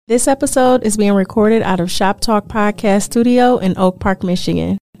This episode is being recorded out of Shop Talk Podcast Studio in Oak Park,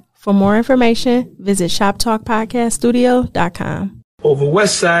 Michigan. For more information, visit shoptalkpodcaststudio.com. Over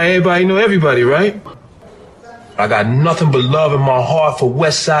West Side, everybody know everybody, right? I got nothing but love in my heart for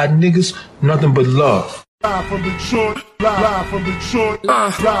West Side niggas, nothing but love. Live from Detroit, live from Detroit,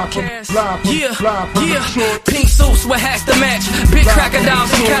 live from Detroit. Pink suits with hats to match, big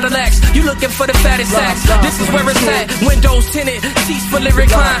crocodiles and Cadillacs. You looking for the fattest sacks? This is where it's at. Windows tinted, seats fully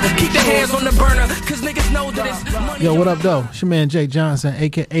reclined. Keep the hands on the burner, cause niggas know that it's money. Yo, what up, though? It's your man Jay Johnson,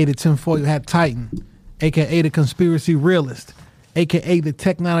 aka the tinfoil hat titan, aka the conspiracy realist, aka the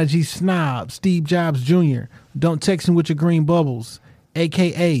technology snob, Steve Jobs Jr. Don't text me with your green bubbles,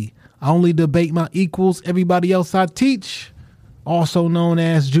 aka I only debate my equals, everybody else I teach. Also known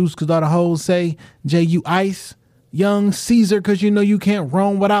as Juice, cause all the hoes say J.U. Ice. Young Caesar, cause you know you can't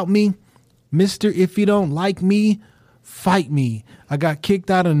roam without me. Mister, if you don't like me, fight me. I got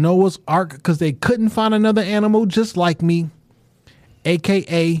kicked out of Noah's Ark cause they couldn't find another animal just like me.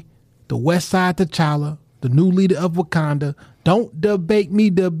 AKA the West Side T'Challa, the new leader of Wakanda. Don't debate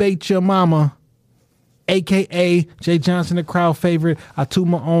me, debate your mama. AKA Jay Johnson, the crowd favorite. I toot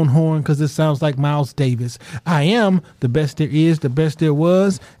my own horn because it sounds like Miles Davis. I am the best there is, the best there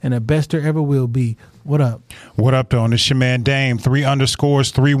was, and the best there ever will be. What up? What up, though? It's your man Dame,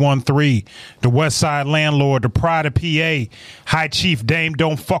 3_313. The West Side Landlord, the pride of PA. High Chief Dame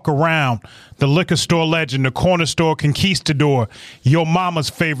Don't Fuck Around. The liquor store legend, the corner store conquistador. Your mama's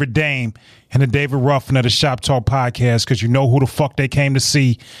favorite Dame. And the David Ruffin of the Shop Talk Podcast, because you know who the fuck they came to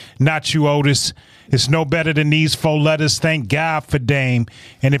see. Not you, Otis. It's no better than these 4 letters. Thank God for Dame.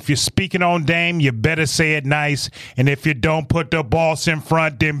 And if you're speaking on Dame, you better say it nice. And if you don't put the boss in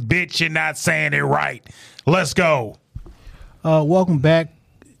front, then bitch, you're not saying it right. Let's go. Welcome back.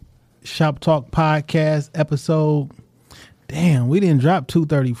 Shop Talk Podcast episode. Damn, we didn't drop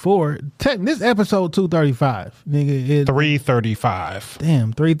 234. This episode 235. Nigga, 335.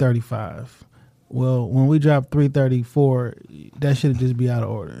 Damn, 335. Well, when we drop 334, that should just be out of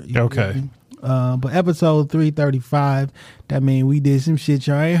order. Okay. But episode 335, that mean we did some shit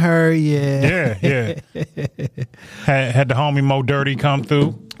y'all ain't heard yet. Yeah. had the homie Mo Dirty come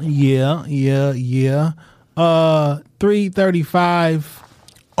through. Yeah. 335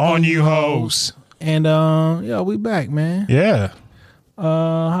 on you hoes. And we back, man. Yeah.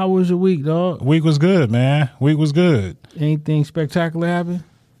 How was your week, dog? Week was good, man. Week was good. Anything spectacular happen?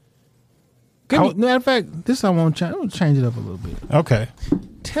 Matter of fact, this time I'm gonna change it up a little bit. Okay.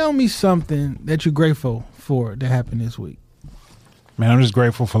 Tell me something that you're grateful for that happened this week. Man, I'm just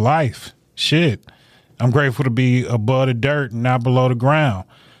grateful for life. Shit. I'm grateful to be above the dirt and not below the ground.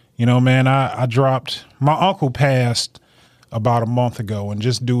 You know, man, I dropped, my uncle passed about a month ago, and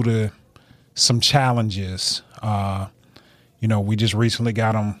just due to some challenges, we just recently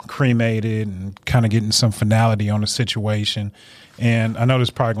got him cremated and kind of getting some finality on the situation. And I know this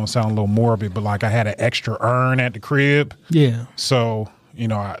is probably going to sound a little morbid, but like I had an extra urn at the crib. Yeah. So,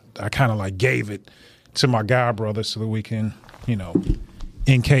 I kind of like gave it to my god brother so that we can,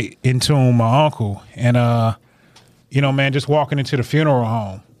 entomb my uncle. And, man, just walking into the funeral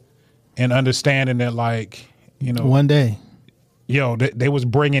home and understanding that, like, one day, they was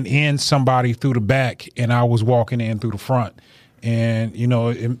bringing in somebody through the back and I was walking in through the front. And,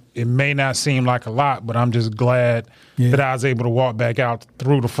 it may not seem like a lot, but I'm just glad that I was able to walk back out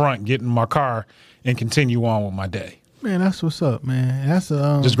through the front, get in my car, and continue on with my day. Man, that's what's up, man. That's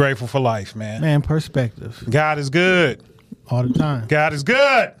just grateful for life, man. Man, perspective. God is good. All the time. God is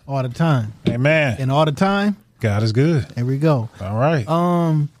good. All the time. Amen. And all the time. God is good. There we go. All right.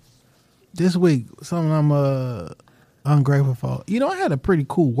 This week, something I'm ungrateful for. I had a pretty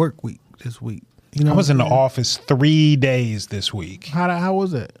cool work week this week. I was in the office 3 days this week. How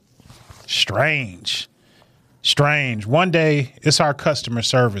was it? Strange. One day, it's our customer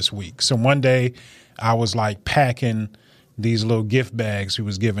service week. So one day I was like packing these little gift bags we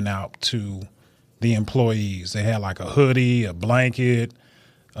was giving out to the employees. They had like a hoodie, a blanket,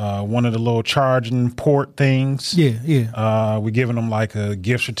 one of the little charging port things. Yeah. We giving them like a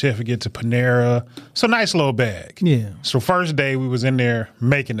gift certificate to Panera. So nice little bag. Yeah. So first day we was in there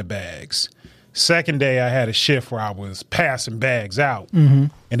making the bags. Second day I had a shift where I was passing bags out. Mm-hmm.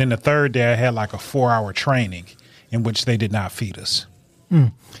 And then the third day I had like a 4-hour training in which they did not feed us.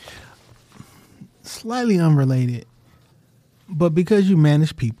 Slightly unrelated, but because you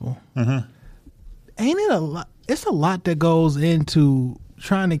manage people, ain't it a lot? It's a lot that goes into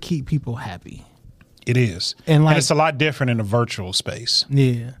trying to keep people happy. It is. And it's a lot different in a virtual space.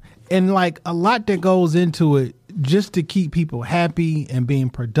 Yeah. And like a lot that goes into it just to keep people happy and being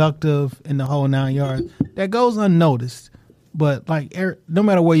productive in the whole 9 yards, that goes unnoticed. But like, no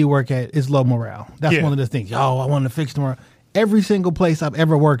matter where you work at, it's low morale. That's one of the things. Oh, I want to fix the morale. Every single place I've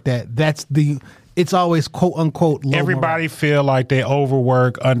ever worked at, it's always quote unquote low Everybody morale. feel like they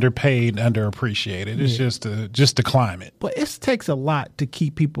overwork, underpaid, underappreciated. It's just the climate. But it takes a lot to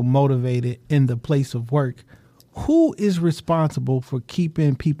keep people motivated in the place of work. Who is responsible for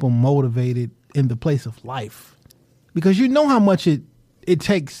keeping people motivated in the place of life? Because you know how much it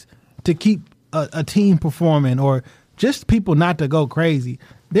takes to keep a team performing, or just people not to go crazy.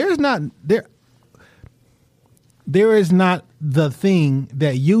 There is not the thing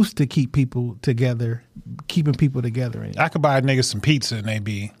that used to keep people together, keeping people together. I could buy niggas some pizza and they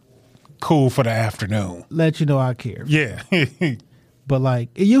be cool for the afternoon. Let you know I care. Yeah. But like,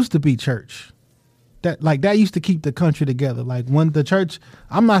 it used to be church. That used to keep the country together. Like when the church,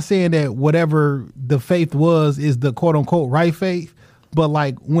 I'm not saying that whatever the faith was is the quote unquote right faith, but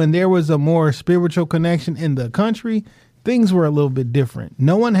like when there was a more spiritual connection in the country, things were a little bit different.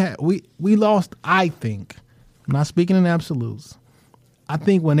 No one had, we lost, I think, I'm not speaking in absolutes. I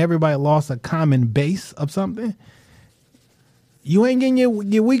think when everybody lost a common base of something, you ain't getting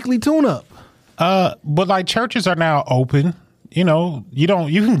your weekly tune up. But like churches are now open. You know, you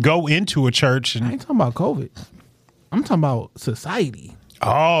can go into a church and I ain't talking about COVID. I'm talking about society.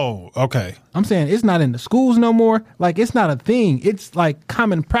 Oh, okay. I'm saying it's not in the schools no more. Like, it's not a thing. It's like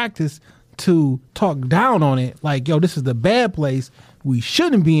common practice to talk down on it. Like, yo, this is the bad place. We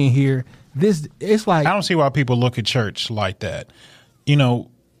shouldn't be in here. It's like, I don't see why people look at church like that. You know,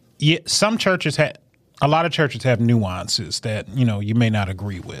 some churches a lot of churches have nuances that, you know, you may not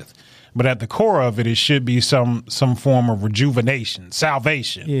agree with. But at the core of it, it should be some form of rejuvenation,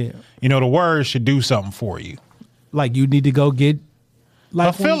 salvation. Yeah. You know, the word should do something for you. like you need to go get like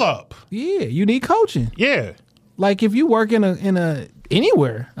a fill up. Yeah, you need coaching. Yeah. Like if you work in a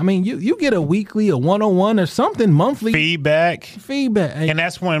anywhere, I mean, you get a weekly, a 101 or something monthly Feedback. And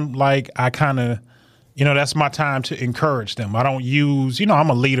that's when like I kind of, that's my time to encourage them. I don't use, I'm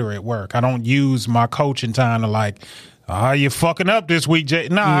a leader at work. I don't use my coaching time to like, you're fucking up this week, Jay.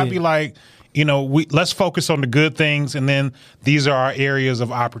 No, I'd be like, let's focus on the good things, and then these are our areas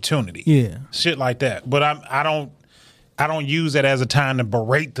of opportunity. Yeah, shit like that. But I don't use it as a time to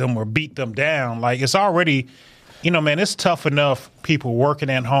berate them or beat them down. Like it's already, man, it's tough enough. People working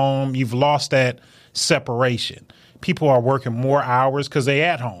at home, you've lost that separation. People are working more hours because they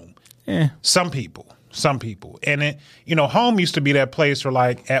at home. Yeah, some people, and it, home used to be that place where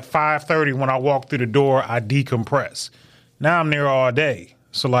like at 5:30 when I walk through the door, I decompress. Now I'm there all day.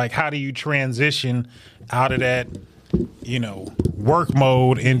 So like, how do you transition out of that, work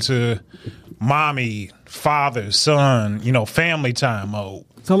mode into mommy, father, son, family time mode?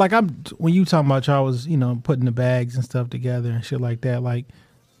 So like when you talking about y'all was, putting the bags and stuff together and shit like that, like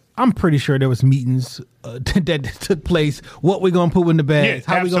I'm pretty sure there was meetings that took place. What we gonna put in the bags?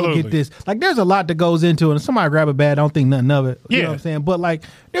 Yeah, how we gonna get this? Like there's a lot that goes into it. And somebody grab a bag, I don't think nothing of it. You know what I'm saying? But like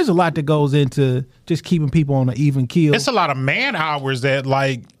there's a lot that goes into just keeping people on an even keel. It's a lot of man hours that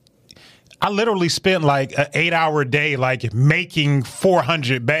like I literally spent like an 8-hour day like making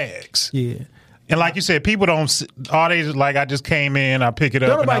 400 bags. Yeah. And like you said, people don't all they like I just came in, I pick it up.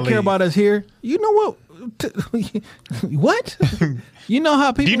 Don't nobody care about us here. You know what? What? You know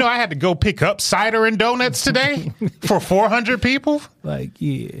how people? Do you know I had to go pick up cider and donuts today for 400 people? Like,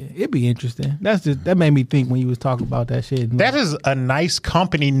 yeah, it'd be interesting. That made me think when you was talking about that shit. That is a nice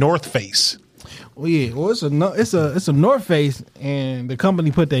company, North Face. Well, yeah, well, it's a North Face, and the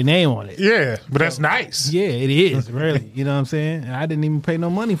company put their name on it. Yeah, but that's nice. Yeah, it is really. You know what I'm saying? And I didn't even pay no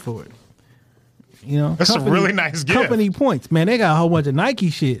money for it. That's a really nice gift. Company points, man. They got a whole bunch of Nike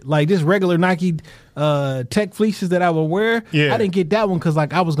shit, like just regular Nike tech fleeces that I would wear. Yeah, I didn't get that one because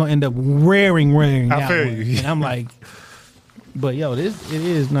like I was gonna end up wearing. I feel you. And I'm like, but yo, it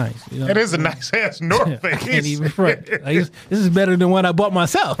is nice. It is a nice ass North Face. I can't even front. Like, this is better than what I bought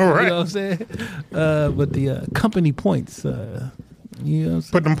myself. Right. You know what I'm saying? But the company points,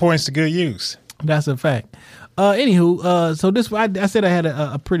 put them points to good use. That's a fact. Anywho, so this I said I had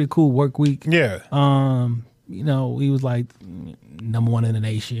a pretty cool work week. Yeah. We was like number one in the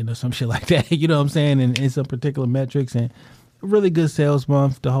nation or some shit like that. You know what I'm saying? And in some particular metrics, and a really good sales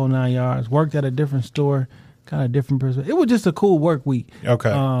month, the whole 9 yards. Worked at a different store, kind of different person. It was just a cool work week.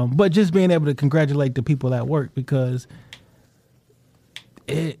 Okay. But just being able to congratulate the people at work because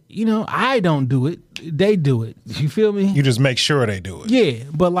I don't do it. They do it. You feel me? You just make sure they do it. Yeah.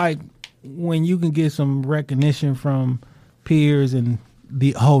 But like, when you can get some recognition from peers and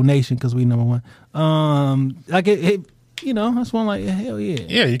the whole nation, because we number one, like it that's one like hell yeah.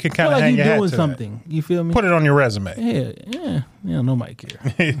 Yeah, you can kind of like hang you your hat doing to something. that. You feel me? Put it on your resume. Yeah. Nobody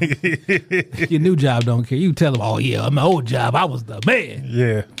care. Your new job don't care. You tell them, oh yeah, my old job, I was the man.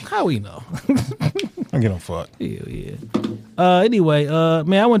 Yeah. How we know? I don't give a fuck. Hell yeah. Anyway,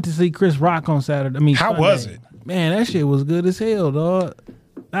 man, I went to see Chris Rock on Saturday. How Sunday. was it? Man, that shit was good as hell, dog.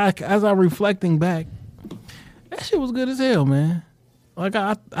 As I'm reflecting back, that shit was good as hell, man. Like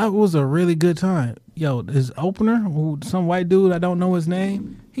I was a really good time. Yo, his opener, some white dude, I don't know his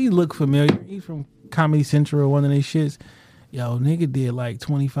name. He looked familiar. He's from Comedy Central or one of these shits. Yo, nigga did like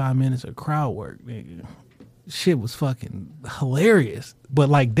 25 minutes of crowd work, nigga. Shit was fucking hilarious. But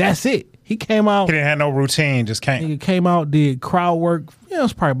like that's it. He came out. He didn't have no routine, just came. Nigga came out, did crowd work. It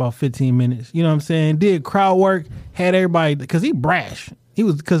was probably about 15 minutes. You know what I'm saying? Did crowd work, had everybody, because he brash. He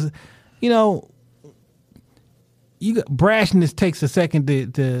was, because, you got brashness takes a second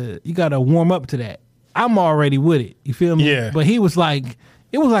to you got to warm up to that. I'm already with it. You feel me? Yeah. But he was like,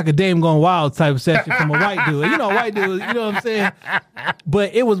 it was like a Dame Gone Wild type of session from a white dude. White dude, you know what I'm saying?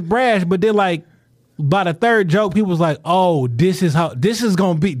 But it was brash, but then like, by the third joke, people was like, "Oh, this is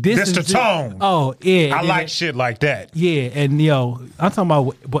gonna be. This is the tone." Oh, yeah. I like shit like that. Yeah, and I'm talking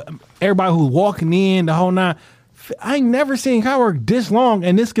about but everybody who's walking in the whole nine. I ain't never seen crowd work this long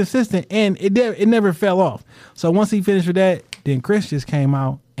and this consistent, and it never fell off. So once he finished with that, then Chris just came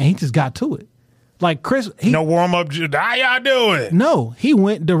out and he just got to it. Like Chris, no warm up. How y'all doing? No, he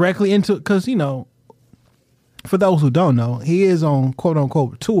went directly into it because for those who don't know, he is on quote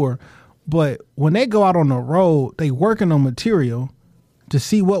unquote tour. But when they go out on the road, they working on material to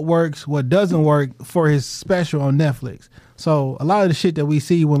see what works, what doesn't work for his special on Netflix. So a lot of the shit that we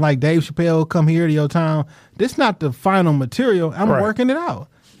see when like Dave Chappelle come here to your town, this not the final material. I'm working it out.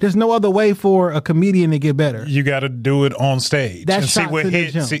 There's no other way for a comedian to get better. You got to do it on stage. That's and see what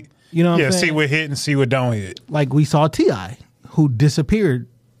hit. You know what I'm saying? See what hit and see what don't hit. Like we saw T.I., who disappeared.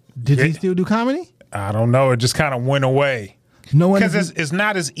 Did he still do comedy? I don't know. It just kind of went away. Because it's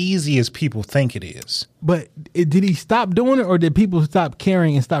not as easy as people think it is. But did he stop doing it, or did people stop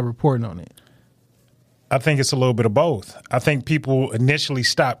caring and stop reporting on it? I think it's a little bit of both. I think people initially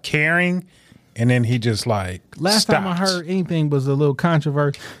stopped caring, and then he just like Last stopped. time I heard anything was a little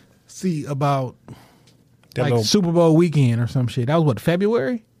controversy about Super Bowl weekend or some shit. That was what,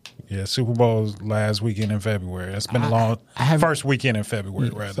 February? Yeah, Super Bowl's last weekend in February. That's been a long first weekend in February,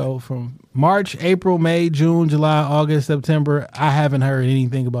 rather. So from March, April, May, June, July, August, September, I haven't heard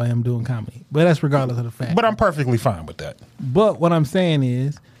anything about him doing comedy. But that's regardless of the fact. But I'm perfectly fine with that. But what I'm saying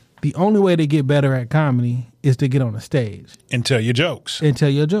is, the only way to get better at comedy is to get on a stage. And tell your jokes.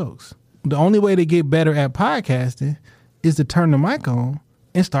 The only way to get better at podcasting is to turn the mic on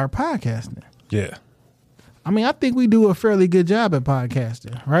and start podcasting. Yeah. I mean, I think we do a fairly good job at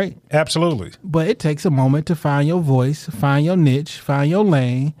podcasting, right? Absolutely. But it takes a moment to find your voice, find your niche, find your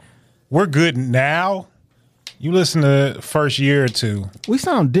lane. We're good now. You listen to the first year or two. We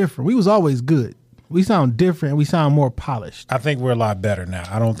sound different. We was always good. We sound different. We sound more polished. I think we're a lot better now.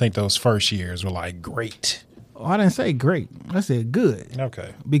 I don't think those first years were like great. Oh, I didn't say great. I said good.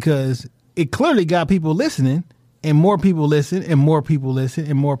 Okay. Because it clearly got people listening. And more people listen, and more people listen,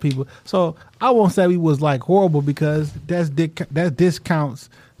 and more people. So I won't say we was like horrible, because that discounts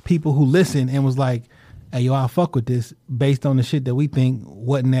people who listen and was like, "Hey, yo, I'll fuck with this," based on the shit that we think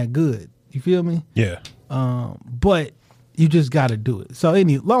wasn't that good. You feel me? Yeah. But you just got to do it. So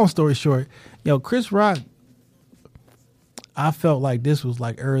long story short, Chris Rock, I felt like this was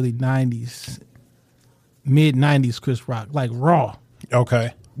like early 90s, mid 90s Chris Rock, like raw.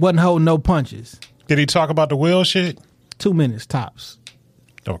 Okay. Wasn't holding no punches. Did he talk about the Will shit? 2 minutes tops.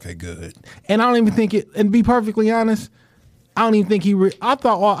 Okay, good. And I don't even think and to be perfectly honest, I don't even think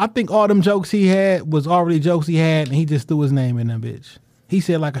I think all them jokes he had was already jokes he had, and he just threw his name in that bitch. He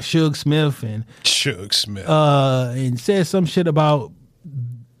said like a Suge Smith and said some shit about,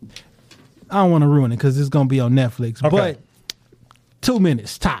 I don't want to ruin it because it's going to be on Netflix, but 2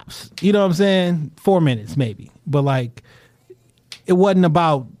 minutes tops. You know what I'm saying? 4 minutes maybe. But like, it wasn't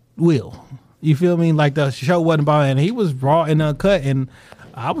about Will. You feel me? Like the show wasn't about it, and he was raw and uncut, and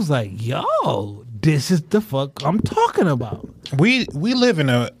I was like, yo, this is the fuck I'm talking about. We live in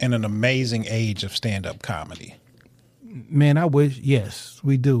an amazing age of stand-up comedy. Man, I wish, yes,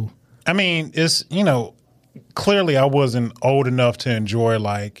 we do. I mean, it's, clearly I wasn't old enough to enjoy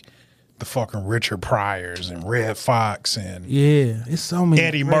like the fucking Richard Pryors and Red Fox and it's so many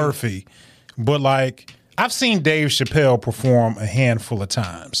Eddie Murphy. But like, I've seen Dave Chappelle perform a handful of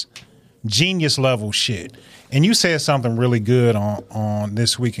times. Genius level shit. And you said something really good on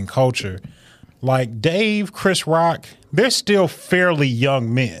This Week in Culture like Dave, Chris Rock, they're still fairly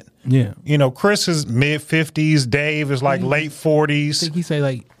young men. Yeah. You know, Chris is mid-50s. Dave is like late 40s. I think he say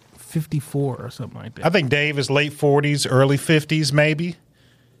like 54 or something like that. I think Dave is late 40s, early 50s maybe.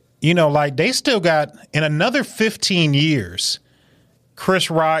 You know, like they still got, in another 15 years, Chris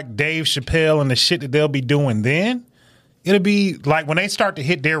Rock, Dave Chappelle, and the shit that they'll be doing then, it'll be like when they start to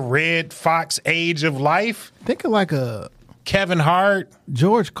hit their Red Fox age of life. Think of like a Kevin Hart.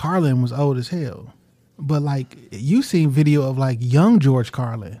 George Carlin was old as hell. But like you seen video of like young George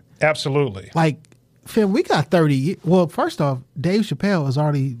Carlin. Absolutely. Like, fam, we got 30. Well, first off, Dave Chappelle has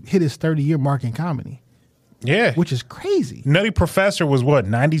already hit his 30-year mark in comedy. Yeah. Which is crazy. Nutty Professor was what,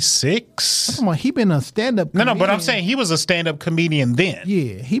 96? Come on, he been a stand-up comedian. No, but I'm saying he was a stand-up comedian then.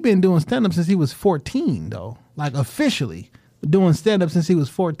 Yeah, he been doing stand-up since he was 14, though. Like, officially. Doing stand-up since he was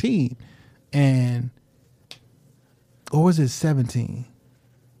 14. And, or was it 17?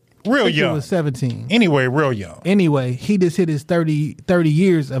 Real He young. was 17. Anyway, real young. Anyway, he just hit his 30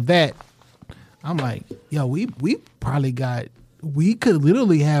 years of that. I'm like, yo, we probably got, we could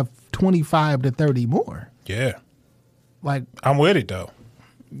literally have 25 to 30 more. Yeah. Like, I'm with it, though.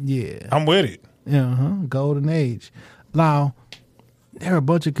 yeah. I'm with it. Golden age. Now, there are a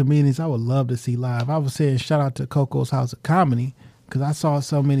bunch of comedians I would love to see live. I was saying shout out to Coco's House of Comedy because I saw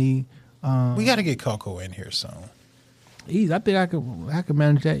so many. We got to get Coco in here soon. Easy. I think I could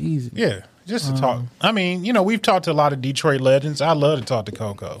manage that easy. Yeah, just to talk. I mean, you know, we've talked to a lot of Detroit legends. I love to talk to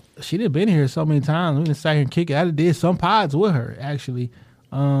Coco. She done been here so many times. We done sat here and kick it. I did some pods with her actually.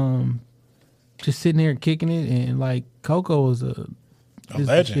 Just sitting here and kicking it, and like Coco is a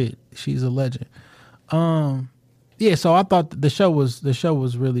legend. Shit. She's a legend. Yeah. So I thought the show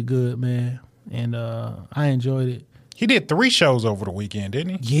was really good, man, and I enjoyed it. He did 3 shows over the weekend,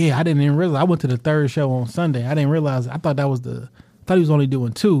 didn't he? Yeah, I didn't even realize. I went to the 3rd show on Sunday. I didn't realize. I thought he was only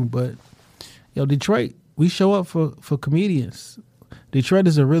doing 2. But Detroit, we show up for comedians. Detroit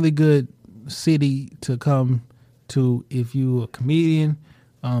is a really good city to come to if you a comedian.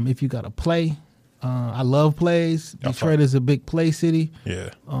 If you got a play, I love plays. Detroit is a big play city. Yeah.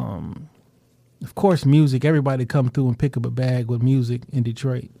 Of course, music. Everybody come through and pick up a bag with music in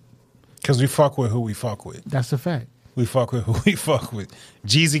Detroit. Because we fuck with who we fuck with. That's a fact. We fuck with who we fuck with.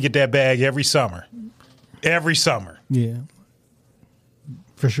 Jeezy get that bag every summer. Every summer. Yeah.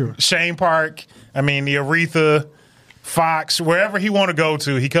 For sure. Shane Park, the Aretha, Fox, wherever he want to go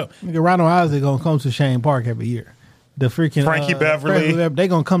to, he come. Ronald Isley gonna come to Shane Park every year. The freaking Frankie Beverly. they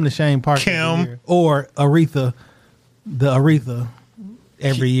gonna come to Shane Park Kim. every year. Or Aretha,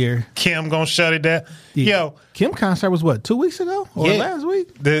 every year. Kim gonna shut it down. Yeah. Yo, Kim concert was what, 2 weeks ago or last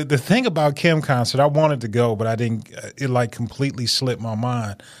week? The thing about Kim concert, I wanted to go, but I didn't. It like completely slipped my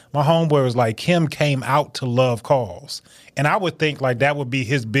mind. My homeboy was like, Kim came out to Love Calls, and I would think like that would be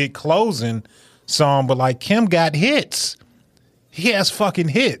his big closing song, but like Kim got hits. He has fucking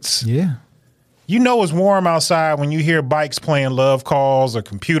hits. Yeah. You know it's warm outside when you hear bikes playing Love Calls or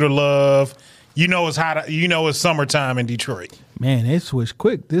Computer Love. You know it's hot. You know it's summertime in Detroit. Man, it switched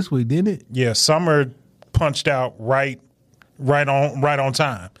quick this week, didn't it? Yeah, summer punched out right on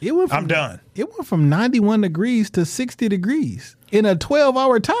time. I'm done. It went from 91 degrees to 60 degrees in a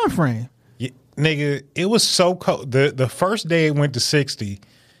 12-hour time frame. Yeah, nigga, it was so cold. The first day it went to 60.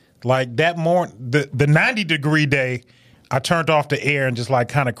 Like that morning, the 90-degree day, I turned off the air and just like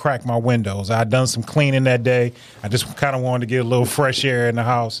kind of cracked my windows. I had done some cleaning that day. I just kind of wanted to get a little fresh air in the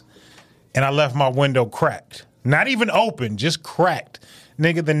house. And I left my window cracked. Not even open, just cracked.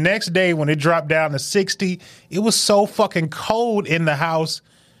 Nigga, the next day when it dropped down to 60, it was so fucking cold in the house.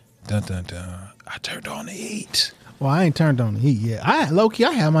 Dun, dun, dun. I turned on the heat. Well, I ain't turned on the heat yet. I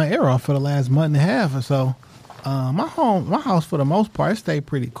had my air off for the last month and a half or so. My house for the most part, it stayed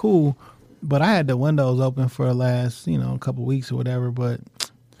pretty cool. But I had the windows open for the last, a couple weeks or whatever. But,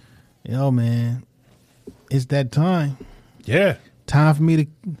 man, it's that time. Yeah. Time for me to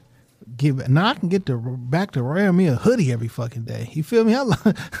now I can get back to wearing me a hoodie every fucking day. You feel me?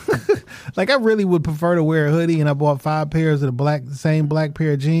 I really would prefer to wear a hoodie, and I bought 5 pairs of the same black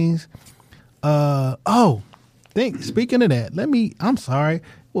pair of jeans. Speaking of that, I'm sorry.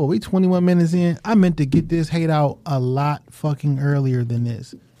 Well, we 21 minutes in. I meant to get this hate out a lot fucking earlier than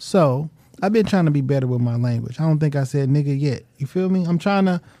this. So I've been trying to be better with my language. I don't think I said nigga yet. You feel me? I'm trying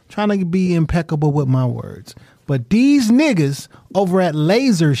to be impeccable with my words. But these niggas over at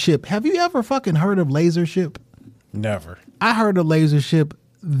Lasership, have you ever fucking heard of Lasership? Never. I heard of Lasership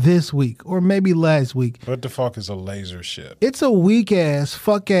this week or maybe last week. What the fuck is a Lasership? It's a weak ass,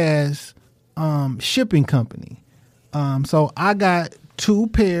 fuck ass shipping company. So I got 2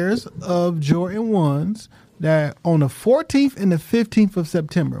 pairs of Jordan 1s that on the 14th and the 15th of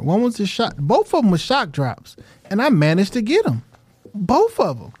September, one was a shock. Both of them were shock drops, and I managed to get them, both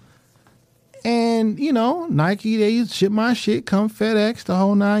of them. And you know, Nike, they ship my shit, come FedEx, the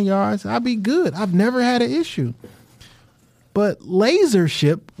whole 9 yards. I'll be good. I've never had an issue. But Laser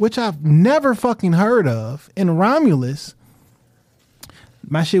Ship, which I've never fucking heard of, in Romulus,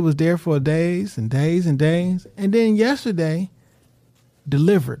 my shit was there for days and days and days. And then yesterday,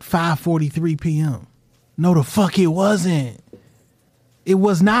 delivered 5:43 p.m. No, the fuck it wasn't. It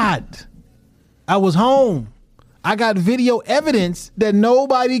was not. I was home. I got video evidence that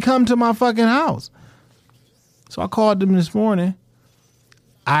nobody come to my fucking house. So I called them this morning.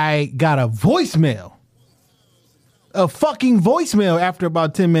 I got a voicemail. A fucking voicemail after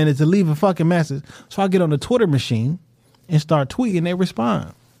about 10 minutes to leave a fucking message. So I get on the Twitter machine and start tweeting. They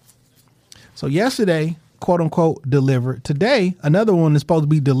respond. So yesterday, quote unquote, delivered. Today, another one is supposed to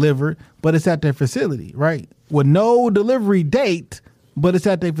be delivered, but it's at their facility, right? With no delivery date, but it's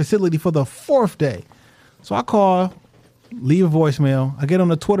at their facility for the 4th day. So I call, leave a voicemail. I get on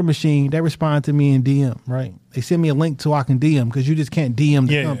the Twitter machine. They respond to me in DM, right? They send me a link to I can DM because you just can't DM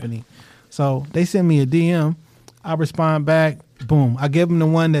the company. So they send me a DM. I respond back. Boom. I give them the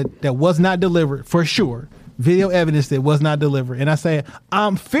one that was not delivered for sure. Video evidence that was not delivered. And I say,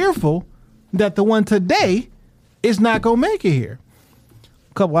 I'm fearful that the one today is not going to make it here.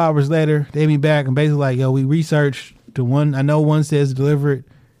 A couple hours later, they hit me back and basically like, yo, we researched the one. I know one says delivered.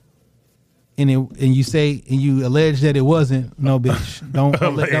 And you say, and you allege that it wasn't. No,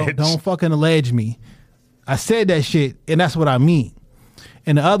 bitch. Don't fucking allege me. I said that shit, and that's what I mean.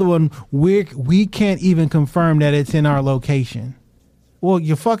 And the other one, we can't even confirm that it's in our location. Well,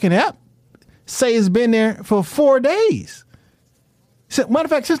 your fucking app say it's been there for 4 days. Matter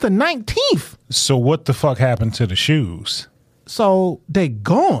of fact, since the 19th. So what the fuck happened to the shoes? So they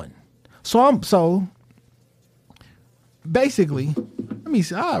gone. So basically, let me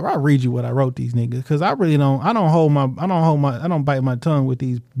see. I'll read you what I wrote these niggas because I don't bite my tongue with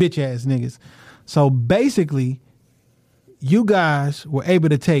these bitch ass niggas. So basically, you guys were able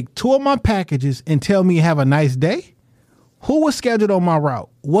to take 2 of my packages and tell me have a nice day. Who was scheduled on my route?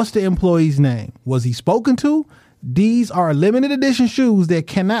 What's the employee's name? Was he spoken to? These are limited edition shoes that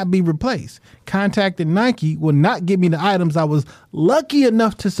cannot be replaced. Contacting Nike will not give me the items I was lucky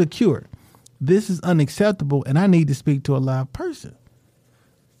enough to secure. This is unacceptable and I need to speak to a live person.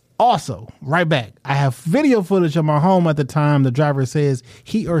 Also, right back, I have video footage of my home at the time the driver says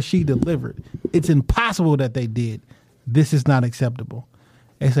he or she delivered. It's impossible that they did. This is not acceptable.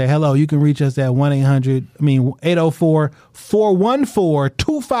 They say, hello, you can reach us at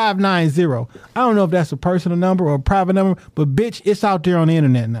 804-414-2590. I don't know if that's a personal number or a private number, but bitch, it's out there on the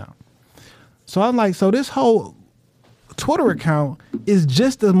internet now. So I'm like, so this whole Twitter account is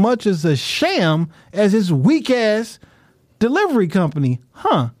just as much as a sham as this weak ass delivery company.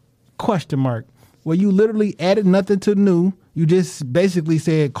 Huh? Question mark. Well, you literally added nothing to new. You just basically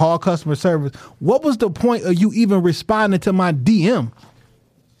said call customer service. What was the point of you even responding to my DM?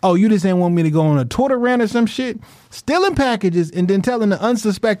 Oh, you just didn't want me to go on a Twitter rant or some shit? Stealing packages and then telling the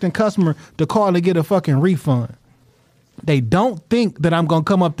unsuspecting customer to call to get a fucking refund. They don't think that I'm going to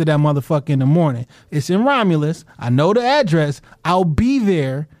come up to that motherfucker in the morning. It's in Romulus. I know the address. I'll be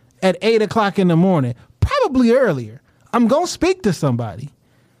there at 8 o'clock in the morning, probably earlier. I'm going to speak to somebody.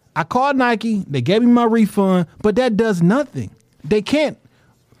 I called Nike. They gave me my refund, but that does nothing. They can't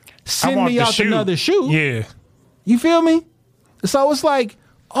send me out another shoe. Yeah. You feel me? So it's like,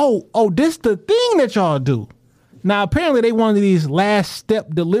 oh, this the thing that y'all do. Now, apparently they one of these last step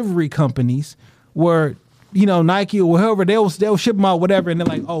delivery companies where, you know, Nike or whoever, they'll ship them out, whatever, and they're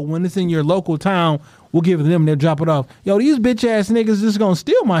like, oh, when it's in your local town, we'll give it to them and they'll drop it off. Yo, these bitch ass niggas just gonna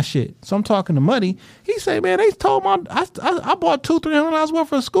steal my shit. So I'm talking to Muddy. He say, man, they told I bought $200-$300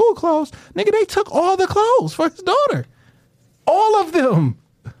 worth of school clothes. Nigga, they took all the clothes for his daughter. All of them.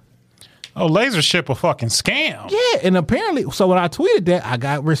 Oh, Laser Ship a fucking scam. Yeah, and apparently, so when I tweeted that, I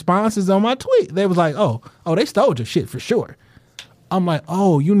got responses on my tweet. They was like, oh, they stole your shit for sure. I'm like,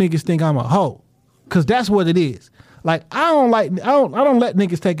 oh, you niggas think I'm a hoe. Cause that's what it is. Like, I don't let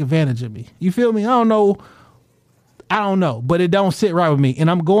niggas take advantage of me. You feel me? I don't know, but it don't sit right with me. And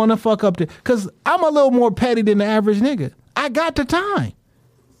I'm going to fuck up cause I'm a little more petty than the average nigga. I got the time.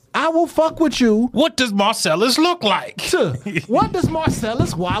 I will fuck with you. What does Marcellus look like? What does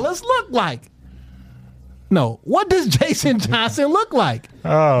Marcellus Wallace look like? No. What does Jason Johnson look like?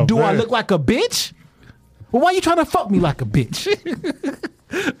 Oh, Do I look like a bitch? Well, why you trying to fuck me like a bitch?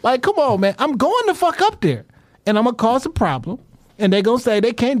 Like, come on, man. I'm going to fuck up there. And I'm going to cause a problem. And they going to say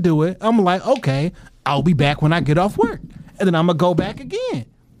they can't do it. I'm like, okay, I'll be back when I get off work. And then I'm going to go back again.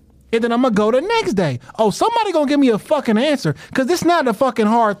 And then I'm going to go the next day. Oh, somebody going to give me a fucking answer because it's not a fucking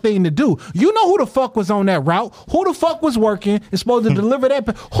hard thing to do. You know who the fuck was on that route? Who the fuck was working and supposed to deliver that?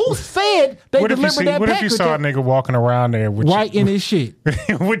 Who said they delivered that package? What if you saw a nigga walking around there with right in his shit?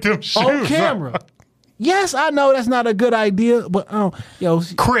 with them shoes on camera. Yes, I know that's not a good idea, but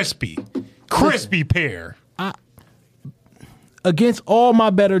crispy pair. Against all my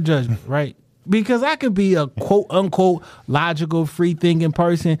better judgment, right? Because I could be a quote unquote logical, free thinking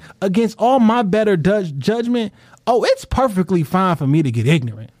person. Against all my better judgment, it's perfectly fine for me to get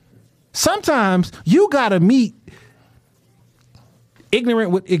ignorant. Sometimes you gotta meet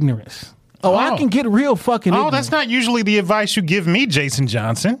ignorant with ignorance. I can get real fucking ignorant. That's not usually the advice you give me, Jason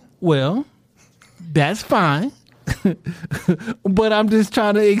Johnson. Well, that's fine. But I'm just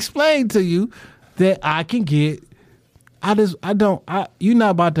trying to explain to you that I can get you're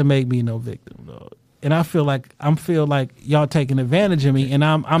not about to make me no victim, dog. And I feel like y'all taking advantage of me, and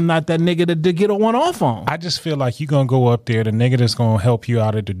I'm not that nigga to get a one off on. I just feel like you're gonna go up there. The nigga that's gonna help you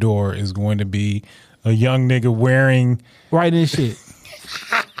out at the door is going to be a young nigga wearing right in shit,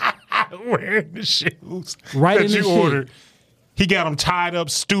 wearing the shoes right that in you the ordered. Shit. He got them tied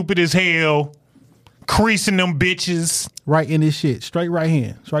up, stupid as hell, creasing them bitches. Right in his shit, straight right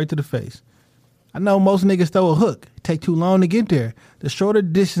hand, straight to the face. I know most niggas throw a hook. It take too long to get there. The shorter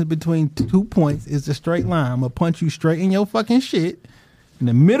distance between 2 points is the straight line. I'm going to punch you straight in your fucking shit in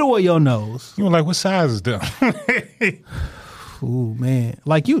the middle of your nose. You were like, what size is that? Ooh, man.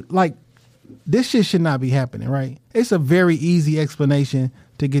 This shit should not be happening, right? It's a very easy explanation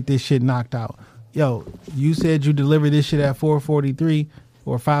to get this shit knocked out. Yo, you said you delivered this shit at 4:43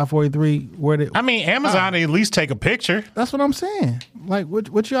 or 5:43. Amazon at least take a picture. That's what I'm saying. Like,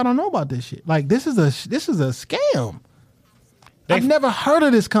 what y'all don't know about this shit? Like, this is a scam. I've never heard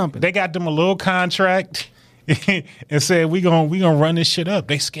of this company. They got them a little contract and said we gonna run this shit up.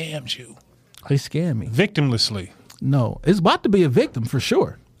 They scammed you. They scammed me victimlessly. No, it's about to be a victim for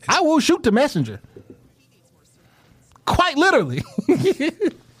sure. I will shoot the messenger. Quite literally.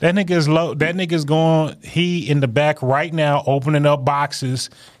 That nigga's low. That nigga's going. He in the back right now, opening up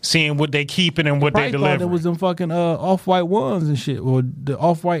boxes, seeing what they keeping and what they delivering. There was them fucking off-white ones and shit, or the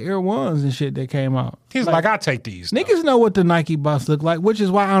off-white Air Ones and shit that came out. He's like I take these. Niggas know what the Nike box look like, which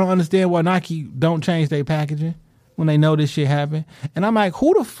is why I don't understand why Nike don't change their packaging when they know this shit happened. And I'm like,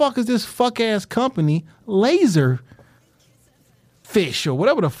 who the fuck is this fuck ass company, Laser Fish or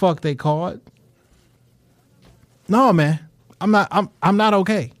whatever the fuck they call it? No, man. I'm not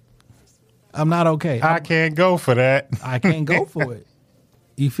okay. I'm not okay. I can't go for that. I can't go for it.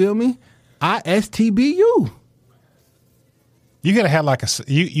 You feel me? ISTBU. You gotta have like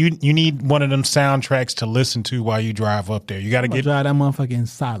you need one of them soundtracks to listen to while you drive up there. You gotta drive that motherfucker in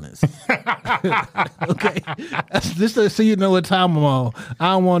silence. Okay, just so you know what time I'm on.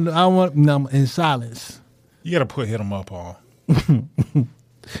 I want no in silence. You gotta hit them up on.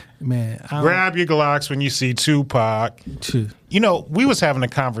 Man, grab your Glocks when you see Tupac. You know, we was having a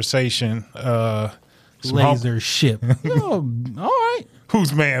conversation. Laser Ship. Oh, all right.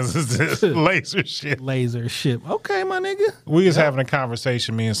 Whose man's is this? Laser Ship. Laser Ship. Okay, my nigga. We was having a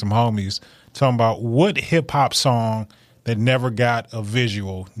conversation, me and some homies, talking about what hip hop song that never got a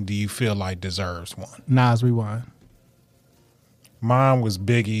visual do you feel like deserves one? Nas Rewind. Mine was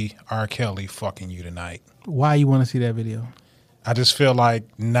Biggie, R. Kelly, Fucking You Tonight. Why you want to see that video? I just feel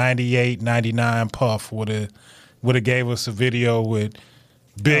like 98, 99 Puff would have gave us a video with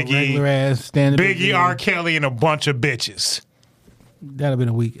Biggie, regular ass standard Biggie, video. R. Kelly, and a bunch of bitches. That'd have been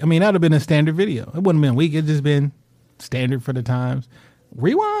a week. I mean, that'd have been a standard video. It wouldn't have been a week. It'd just been standard for the times.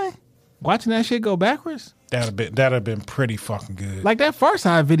 Rewind, watching that shit go backwards. That'd have been pretty fucking good. Like that Far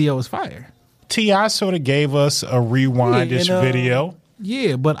Side video was fire. T.I. sort of gave us a rewindish video.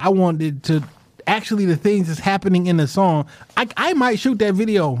 Yeah, but I wanted to. Actually, the things that's happening in the song, I might shoot that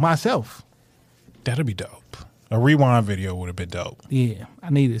video myself. That'd be dope. A rewind video would have been dope. Yeah, I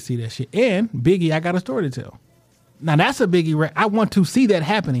needed to see that shit. And Biggie, I got a story to tell. Now, that's a Biggie. I want to see that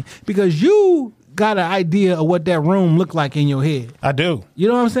happening because you got an idea of what that room looked like in your head. I do. You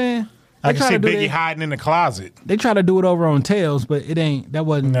know what I'm saying? I can see Biggie hiding in the closet. They try to do it over on Tails, but it ain't. That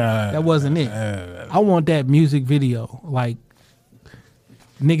wasn't it. I want that music video, like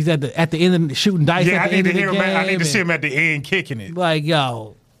niggas at the end of shooting dice. Yeah, at the end of the game. I need to see him at the end kicking it. Like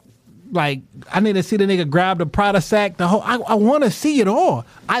yo, like I need to see the nigga grab the Prada sack. The whole. I want to see it all.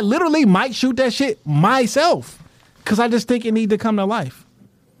 I literally might shoot that shit myself because I just think it need to come to life.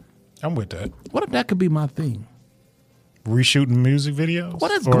 I'm with that. What if that could be my thing? Reshooting music videos?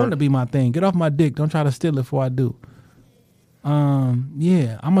 Well, that's going to be my thing. Get off my dick. Don't try to steal it before I do.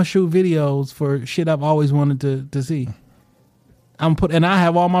 Yeah, I'm going to shoot videos for shit I've always wanted to see. and I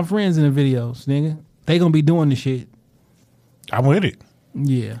have all my friends in the videos, nigga. They gonna be doing the shit. I'm with it.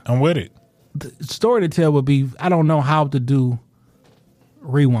 Yeah. I'm with it. The story to tell would be, I don't know how to do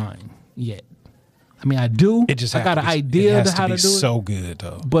rewind yet. I mean, I do. It just I got an idea of how to do it. So good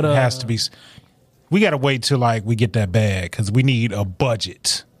though. But it has to be. We got to wait till like we get that bag because we need a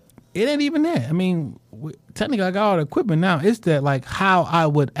budget. It ain't even that. I mean, technically, I got all the equipment now. It's that like how I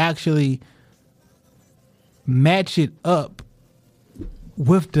would actually match it up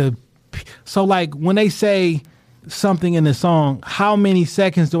with the. So like when they say something in the song, how many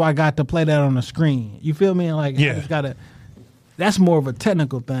seconds do I got to play that on the screen? You feel me? Like, yeah. I just gotta. That's more of a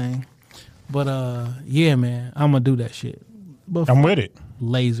technical thing. But yeah, man, I'm gonna do that shit. But I'm with it.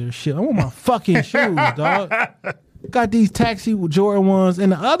 Laser shit. I want my fucking shoes, dog. Got these taxi Jordan ones,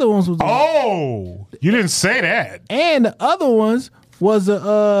 and the other ones was. Oh, you didn't say that. And the other ones was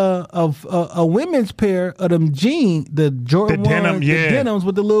a women's pair of them jeans, the Jordan The denim, ones, yeah. the denims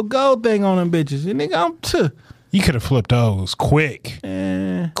with the little gold thing on them bitches. And nigga, You could have flipped those quick.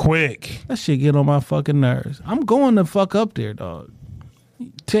 Quick. That shit get on my fucking nerves. I'm going to fuck up there, dog.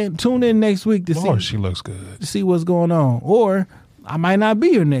 Tune in next week to Lord, she looks good. to see what's going on. Or I might not be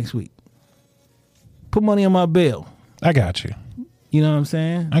here next week. Put money on my bill. I got you. You know what I'm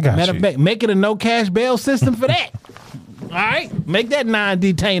saying? I got Matter you. of fact, make it a no cash bail system for that. All right? Make that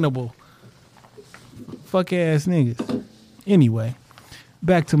non-detainable. Fuck ass niggas. Anyway,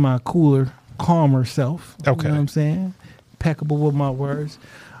 back to my cooler, calmer self. Okay. You know what I'm saying? Impeccable with my words.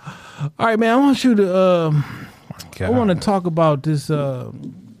 All right, man, I want you to I want to talk about this I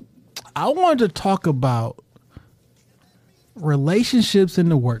wanted to talk about relationships in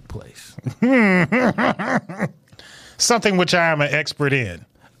the workplace. Something which I am an expert in.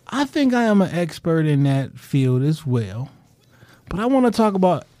 I think I am an expert in that field as well. But I want to talk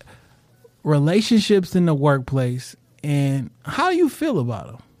about relationships in the workplace and how do you feel about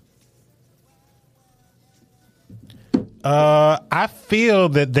them? I feel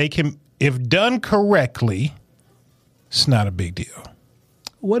that they can, if done correctly, it's not a big deal.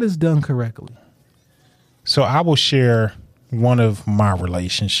 What is done correctly? So I will share one of my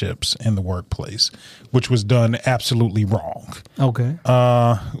relationships in the workplace, which was done absolutely wrong. Okay.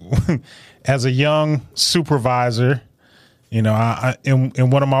 As a young supervisor, you know, I in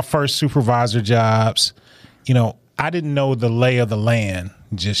one of my first supervisor jobs, you know, I didn't know the lay of the land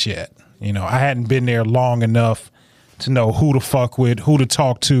just yet. You know, I hadn't been there long enough to know who to fuck with, who to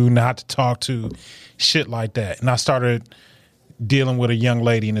talk to, not to talk to, shit like that. And I started dealing with a young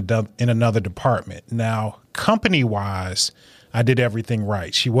lady in another department. Now, company-wise, I did everything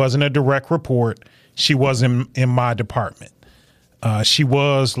right. She wasn't a direct report. She wasn't in my department. She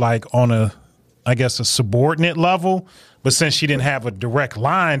was like on a subordinate level, but since she didn't have a direct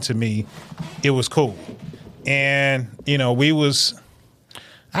line to me, it was cool. And, you know,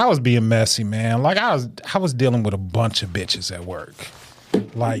 I was being messy, man. Like I was dealing with a bunch of bitches at work.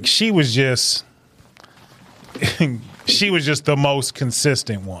 Like she was just the most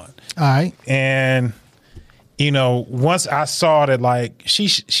consistent one. All right. And, you know, once I saw that, like, she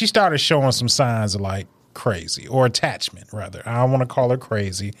started showing some signs of, like, crazy, or attachment, rather. I don't want to call her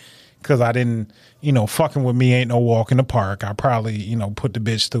crazy because I didn't, you know, fucking with me ain't no walk in the park. I probably, you know, put the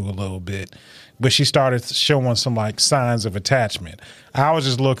bitch through a little bit. But she started showing some, like, signs of attachment. I was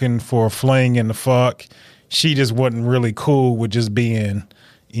just looking for a fling in the fuck. She just wasn't really cool with just being,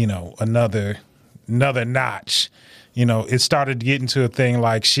 you know, another notch. You know, it started getting to a thing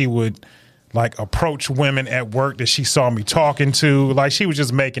like she would like approach women at work that she saw me talking to. Like she was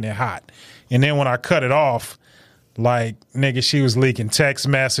just making it hot. And then when I cut it off, like nigga, she was leaking text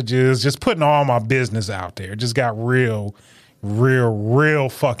messages, just putting all my business out there. It just got real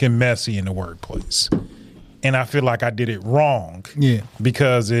fucking messy in the workplace. And I feel like I did it wrong. Yeah.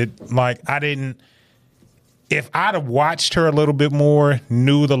 Because if I'd have watched her a little bit more,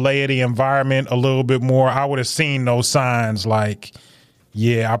 knew the lay of the environment a little bit more, I would have seen those signs like,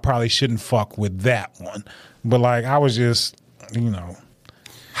 yeah, I probably shouldn't fuck with that one. But like, I was just, you know,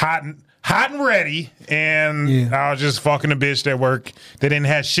 hot and ready, and yeah. I was just fucking a bitch that work that didn't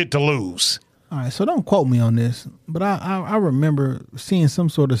have shit to lose. All right, so don't quote me on this, but I remember seeing some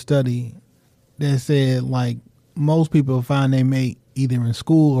sort of study that said like most people find they mate either in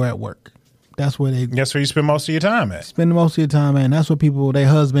school or at work. That's where you spend most of your time at. Spend most of your time at. And that's what people, their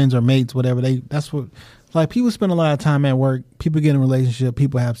husbands or mates, whatever, that's what, like people spend a lot of time at work, people get in a relationship,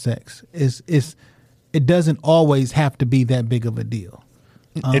 people have sex. It doesn't always have to be that big of a deal.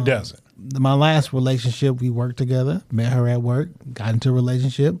 It doesn't. My last relationship, we worked together, met her at work, got into a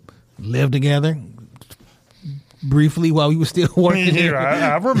relationship, lived together briefly while we were still working.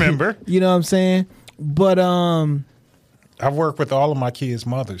 Yeah, I remember. You know what I'm saying? But I've worked with all of my kids'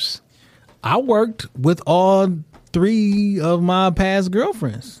 mothers. I worked with all 3 of my past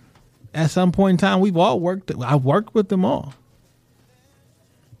girlfriends. At some point in time, I've worked with them all.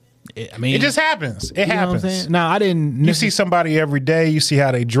 I mean, It just happens. It happens. Now, I didn't. You see somebody every day. You see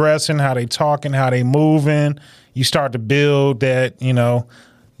how they dressing, how they talking, how they moving. You start to build that, you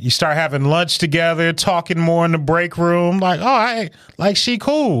start having lunch together, talking more in the break room. Like, she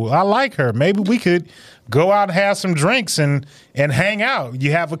cool. I like her. Maybe we could go out and have some drinks and hang out.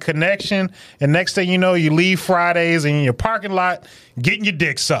 You have a connection. And next thing you know, you leave Fridays and in your parking lot getting your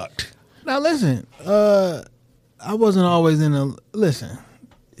dick sucked. Now, listen, I wasn't always listen.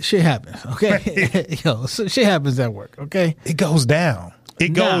 Shit happens, okay? So shit happens at work, okay? It goes down. It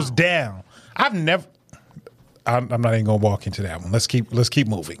goes down. I'm not even gonna walk into that one. Let's keep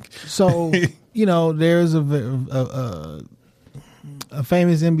moving. So there's a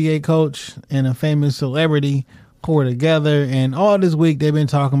famous NBA coach and a famous celebrity who are together, and all this week they've been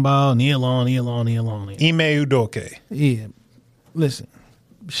talking about Ime Udoka. Yeah, listen,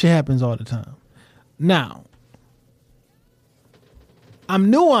 shit happens all the time. Now, I'm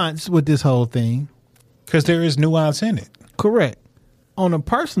nuanced with this whole thing. Because there is nuance in it. Correct. On a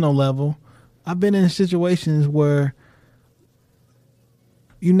personal level, I've been in situations where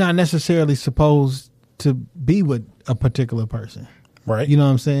you're not necessarily supposed to be with a particular person. Right. You know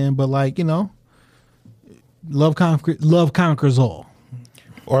what I'm saying? But love conquers all.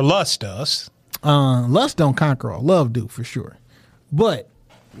 Or lust does. Lust don't conquer all. Love do, for sure. But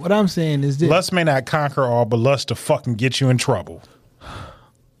what I'm saying is this. Lust may not conquer all, but lust to fucking get you in trouble.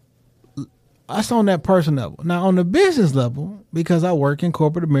 That's on that person level. Now, on the business level, because I work in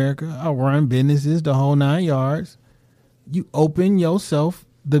corporate America, I run businesses, the whole 9 yards, you open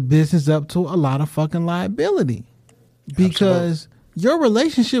the business up to a lot of fucking liability. Because your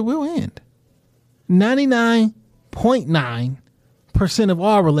relationship will end. 99.9% of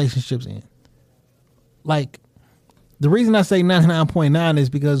all relationships end. Like, the reason I say 99.9 is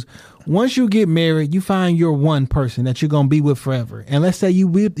because once you get married, you find your one person that you're going to be with forever. And let's say you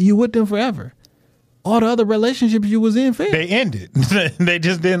with them forever. All the other relationships you was in failed. They ended. They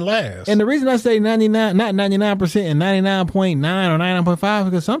just didn't last. And the reason I say 99, not 99% and 99.9 or 99.5,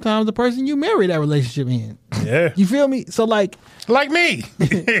 because sometimes the person you marry that relationship in. Yeah. You feel me? So like me.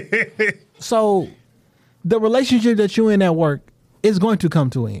 So the relationship that you're in at work is going to come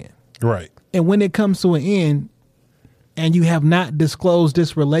to an end. Right. And when it comes to an end and you have not disclosed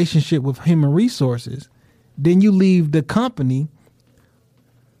this relationship with human resources, then you leave the company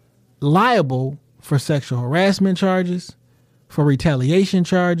liable for sexual harassment charges, for retaliation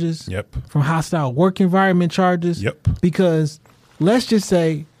charges, from hostile work environment charges. Because let's just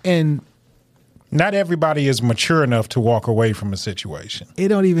say, and not everybody is mature enough to walk away from a situation. It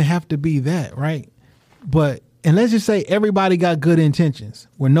don't even have to be that, right? But, and let's just say everybody got good intentions,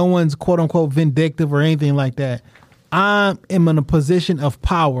 where no one's quote unquote vindictive or anything like that. I am in a position of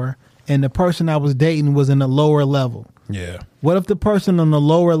power, and the person I was dating was in a lower level. Yeah. What if the person on the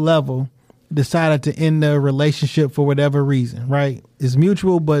lower level decided to end the relationship for whatever reason, right? It's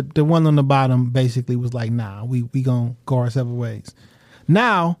mutual, but the one on the bottom basically was like, nah, we gonna go our separate ways.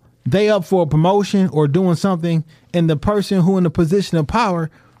 Now, they up for a promotion or doing something, and the person who in the position of power,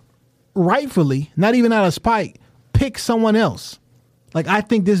 rightfully, not even out of spite, picks someone else. Like, I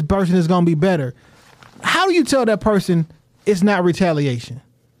think this person is gonna be better. How do you tell that person it's not retaliation?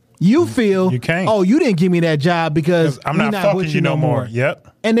 You feel, you can't. Oh, you didn't give me that job because I'm not fucking you no more. Yep.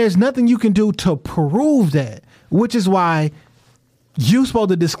 And there's nothing you can do to prove that, which is why you're supposed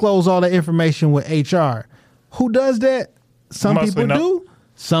to disclose all that information with HR. Who does that? Some people do.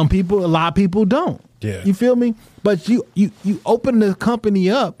 Some people, a lot of people don't. Yeah. You feel me? But you open the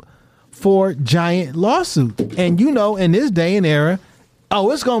company up for giant lawsuits. And in this day and era,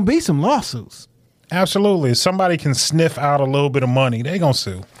 it's going to be some lawsuits. Absolutely. If somebody can sniff out a little bit of money, they're going to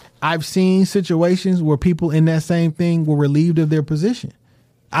sue. I've seen situations where people in that same thing were relieved of their position.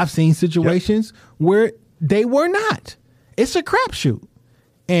 I've seen situations where they were not. It's a crapshoot.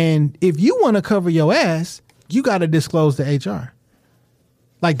 And if you want to cover your ass, you got to disclose to HR.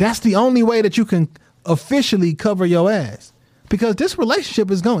 Like, that's the only way that you can officially cover your ass, because this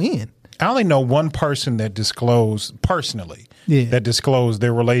relationship is going to end. I only know one person that disclosed personally, that disclosed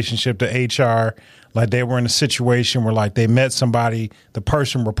their relationship to HR. Like, they were in a situation where, like, they met somebody, the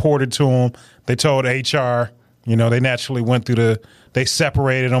person reported to them, they told HR, they naturally went through they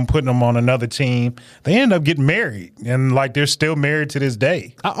separated them, putting them on another team. They ended up getting married, and like, they're still married to this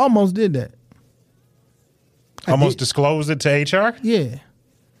day. I almost did that. Disclosed it to HR? Yeah.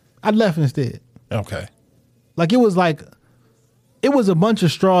 I left instead. Okay. Like, it was a bunch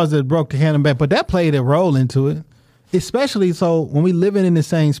of straws that broke the camel's back, but that played a role into it. especially so when we living in the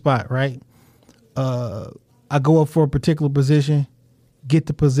same spot, right? I go up for a particular position, get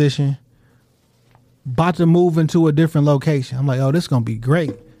the position, about to move into a different location. I'm like, oh, this is going to be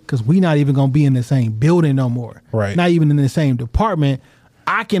great because we not even going to be in the same building no more. Right. Not even in the same department.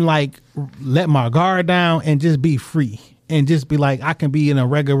 I can like let my guard down and just be free and just be like, I can be in a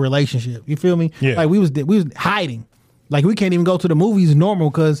regular relationship. You feel me? Yeah. Like we was hiding. Like we can't even go to the movies normal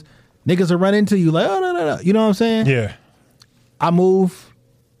because niggas will run into you like, oh, no. You know what I'm saying? Yeah. I move.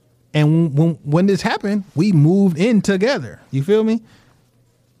 And when this happened, we moved in together. You feel me?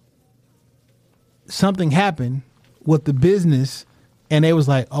 Something happened with the business, and they was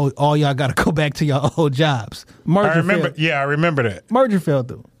like, "Oh, all y'all got to go back to your old jobs." I remember that. Merger fell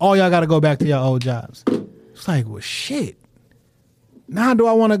through. All y'all got to go back to your old jobs. It's like, well, shit. Now do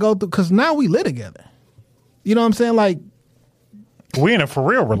I want to go through? Because now we live together. You know what I'm saying? Like, we in a for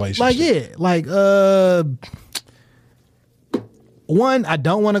real relationship. like, yeah, like, one, I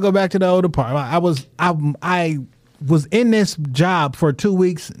don't want to go back to the old apartment. I was in this job for 2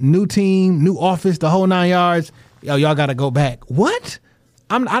 weeks, new team, new office, the whole 9 yards. Yo, y'all got to go back. What?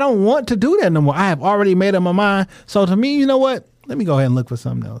 I don't want to do that no more. I have already made up my mind. So to me, you know what? Let me go ahead and look for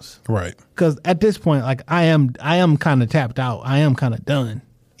something else. Right. Because at this point, like I am kind of tapped out. I am kind of done.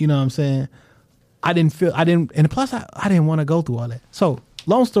 You know what I'm saying? And plus I didn't want to go through all that. So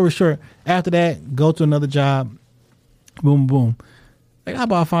long story short, after that, go to another job. Boom, boom. Like, how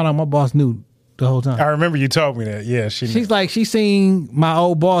about I found out my boss knew the whole time? I remember you told me that. Yeah, She's like, she seen my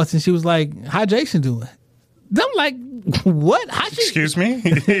old boss and she was like, how Jason doing? I'm like, what? How she? Excuse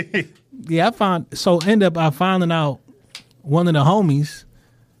me? Yeah, I finding out one of the homies,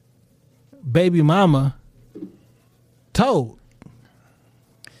 baby mama, told.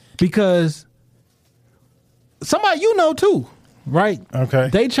 Because somebody you know too, right? Okay.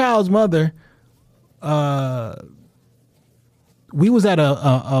 They child's mother, we was at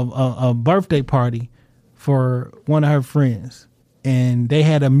a birthday party for one of her friends, and they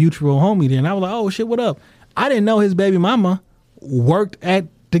had a mutual homie there. And I was like, oh, shit, what up? I didn't know his baby mama worked at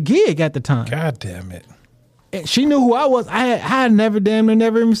the gig at the time. God damn it. And she knew who I was. I had never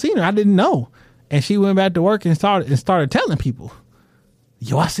even seen her. I didn't know. And she went back to work and started telling people,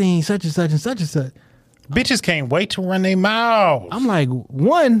 yo, I seen such and such and such and such. Bitches can't wait to run their mouths. I'm like,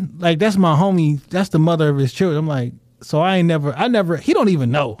 one, like, that's my homie. That's the mother of his children. I'm like, so I never, he don't even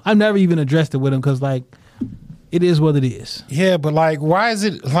know. I've never even addressed it with him because, like, it is what it is. Yeah, but, like, why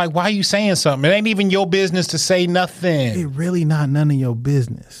are you saying something? It ain't even your business to say nothing. It really not none of your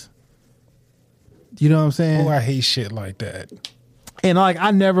business. You know what I'm saying? Oh, I hate shit like that. And, like,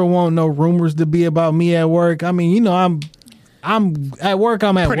 I never want no rumors to be about me at work. I mean, you know, I'm at work.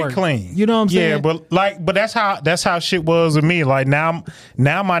 I'm at pretty work. Clean. You know what I'm saying? Yeah, but that's how shit was with me. Like now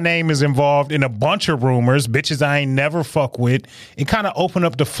my name is involved in a bunch of rumors, bitches I ain't never fuck with. It kind of opened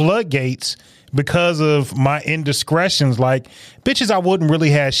up the floodgates because of my indiscretions. Like bitches I wouldn't really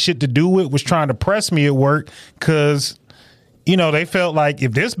have shit to do with was trying to press me at work because, you know, they felt like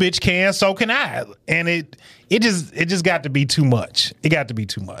if this bitch can, so can I. And it just got to be too much. It got to be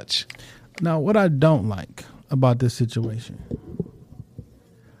too much. Now, what I don't like about this situation,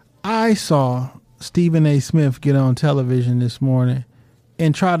 I saw Stephen A. Smith get on television this morning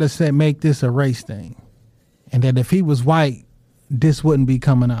and try to make this a race thing, and that if he was white, this wouldn't be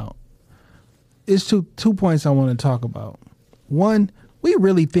coming out. It's two points I want to talk about. One, we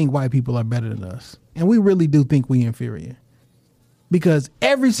really think white people are better than us, and we really do think we inferior. Because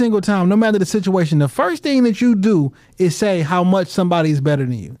every single time, no matter the situation, the first thing that you do is say how much somebody's better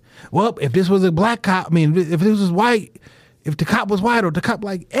than you. Well, if this was a black cop, I mean, if this was white, if the cop was white or the cop,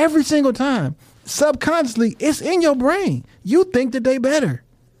 like every single time, subconsciously, it's in your brain. You think that they better.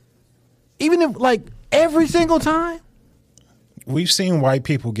 Even if, like, every single time. We've seen white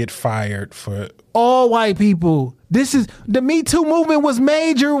people get fired for... All white people. This is... The Me Too movement was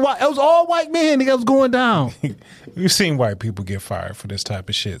major. It was all white men that was going down. We've seen white people get fired for this type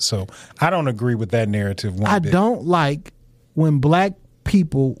of shit. So I don't agree with that narrative one bit. I don't like when black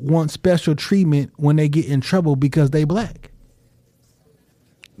people want special treatment when they get in trouble because they black.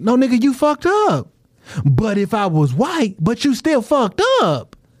 No, nigga, you fucked up. But if I was white, but you still fucked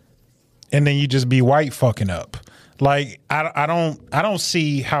up. And then you just be white fucking up. Like, I don't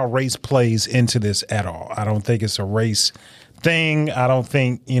see how race plays into this at all. I don't think it's a race thing. I don't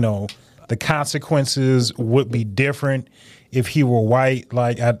think, you know, the consequences would be different if he were white.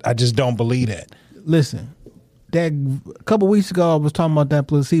 Like, I just don't believe that. Listen, that a couple weeks ago, I was talking about that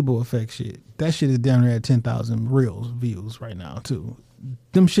placebo effect shit. That shit is down there at 10,000 real views right now, too.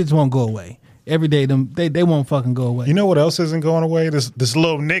 Them shits won't go away. Every day, they won't fucking go away. You know what else isn't going away? This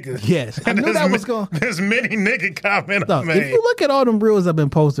little nigga. Yes, I knew that was going. There's many nigga comment I made. If you look at all them reels I've been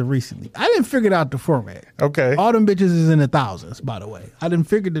posted recently, I didn't figure out the format. Okay. All them bitches is in the thousands, by the way. I'd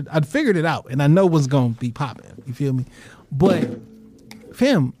figured it out, and I know what's gonna be popping. You feel me? But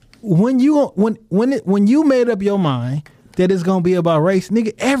fam, when you made up your mind that it's gonna be about race,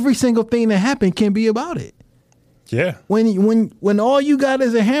 nigga, every single thing that happened can be about it. Yeah. When all you got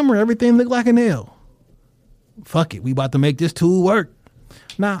is a hammer, everything look like a nail. Fuck it, we about to make this tool work.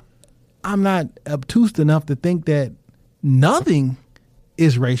 Now, I'm not obtuse enough to think that nothing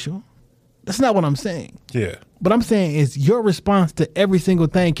is racial. That's not what I'm saying. Yeah. But I'm saying is your response to every single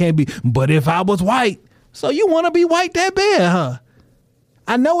thing can't be, but if I was white, so you want to be white that bad, huh?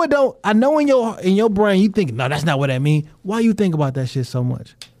 I know it don't. I know in your brain you think, no, that's not what that mean. Why you think about that shit so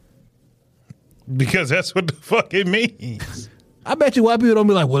much? Because that's what the fuck it means. I bet you white people don't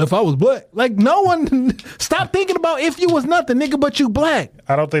be like, well, if I was black. Like, no one, stop thinking about if you was nothing, nigga, but you black.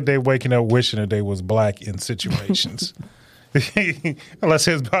 I don't think they waking up wishing that they was black in situations. Unless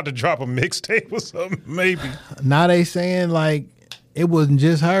they was about to drop a mixtape or something, maybe. Now they saying, like, it wasn't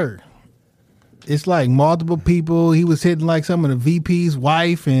just her. It's like multiple people. He was hitting, like, some of the VP's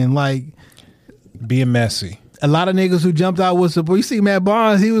wife and, like... Being messy. A lot of niggas who jumped out with support. You see Matt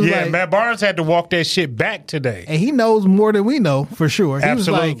Barnes, he was like... Yeah, Matt Barnes had to walk that shit back today. And he knows more than we know, for sure. He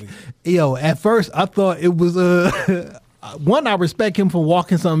Absolutely. was like, yo, at first I thought it was... one, I respect him for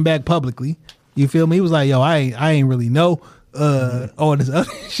walking something back publicly. You feel me? He was like, yo, I ain't really know all this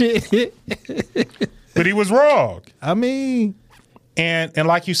other shit. But he was wrong. I mean... And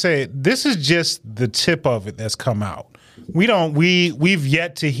like you said, this is just the tip of it that's come out. We've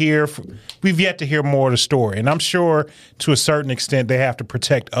yet to hear more of the story, and I'm sure to a certain extent they have to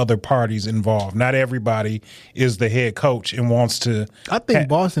protect other parties involved. Not everybody is the head coach and wants to. I think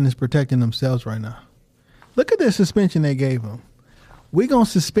Boston is protecting themselves right now. Look at the suspension they gave him. We're gonna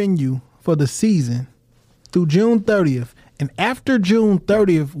suspend you for the season through June 30th, and after June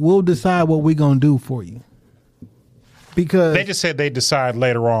 30th, we'll decide what we're gonna do for you. Because they just said they decide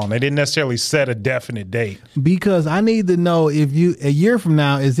later on. They didn't necessarily set a definite date. Because I need to know if you a year from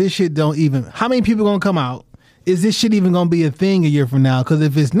now, is this shit don't even how many people gonna come out? Is this shit even gonna be a thing a year from now? Because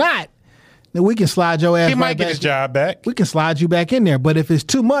if it's not, then we can slide your ass. He might right get back. his job back. We can slide you back in there. But if it's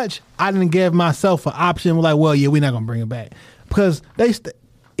too much, I didn't give myself an option. Like, well, yeah, we're not gonna bring it back because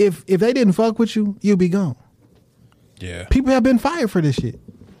if they didn't fuck with you, you'll be gone. Yeah, people have been fired for this shit.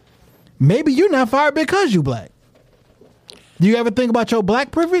 Maybe you're not fired because you black. Do you ever think about your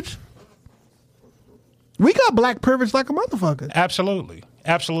black privilege? We got black privilege like a motherfucker. Absolutely.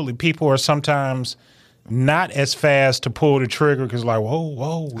 Absolutely. People are sometimes not as fast to pull the trigger because like,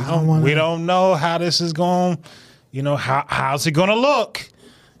 whoa, we don't know how this is going, how's it going to look?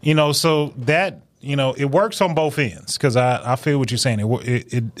 So that, it works on both ends because I feel what you're saying.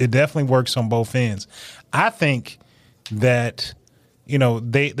 It definitely works on both ends. I think that,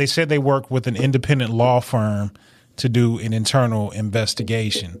 they said they work with an independent law firm to do an internal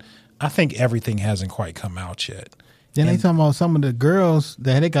investigation. I think everything hasn't quite come out yet. Then they talking about some of the girls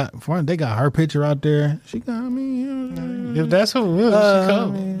that they got her picture out there. She got if that's who it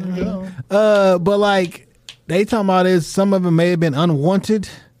is, she come. But like they talking about is some of them may have been unwanted.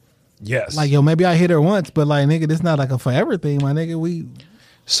 Yes. Like, yo, maybe I hit her once, but like, nigga, this not like a forever thing, my nigga.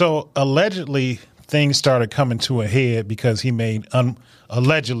 So allegedly things started coming to a head because he made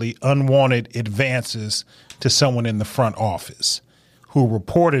allegedly unwanted advances to someone in the front office who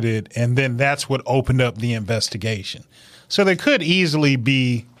reported it, and then that's what opened up the investigation. So there could easily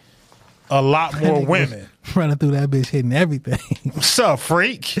be a lot more women running through that bitch hitting everything. What's up,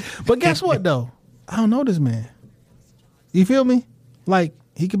 freak? But guess what, though? I don't know this man. You feel me? Like,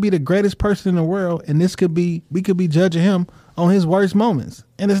 he could be the greatest person in the world, and we could be judging him on his worst moments.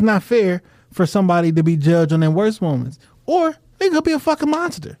 And it's not fair for somebody to be judged on their worst moments. Or he could be a fucking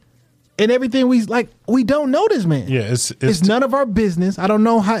monster. And everything we don't know this man. Yeah, it's none of our business. I don't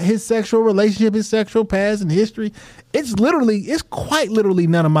know how his sexual relationship, his sexual past and history. It's quite literally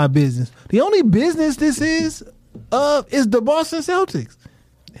none of my business. The only business this is the Boston Celtics.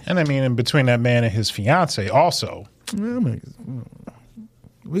 And I mean, in between that man and his fiance also.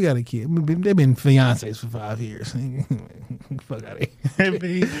 We got a kid. They've been fiancés for 5 years. Fuck out of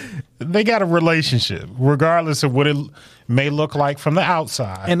here. They got a relationship, regardless of what it may look like from the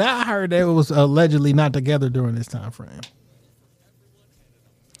outside. And I heard they was allegedly not together during this time frame.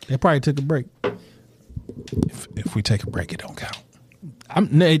 They probably took a break. If we take a break, it don't count.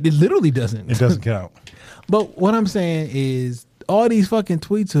 No, it literally doesn't. It doesn't count. But what I'm saying is all these fucking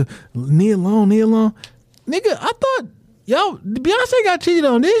tweets of knee alone. Nigga, I thought, yo, Beyonce got cheated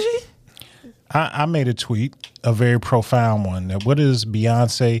on, did she? I made a tweet, a very profound one. That what does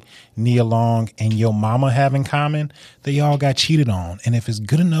Beyonce, Nia Long, and Yo Mama have in common? They all got cheated on. And if it's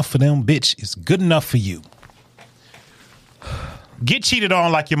good enough for them, bitch, it's good enough for you. Get cheated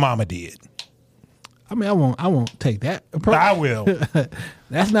on like your mama did. I mean, I won't take that approach. I will.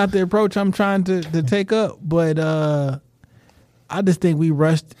 That's not the approach I'm trying to take up. But I just think we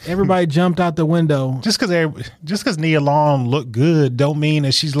rushed. Everybody jumped out the window. Just because Nia Long looked good don't mean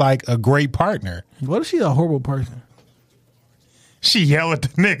that she's like a great partner. What if she's a horrible person? She yell at the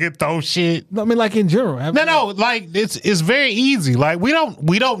nigga, throw shit. No, I mean, like in general. No, like it's very easy. Like we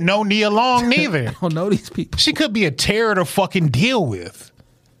don't know Nia Long neither. I don't know these people. She could be a terror to fucking deal with.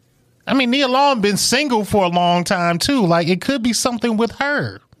 I mean, Nia Long been single for a long time too. Like it could be something with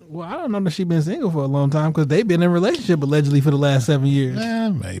her. Well, I don't know that she's been single for a long time because they've been in a relationship allegedly for the last 7 years.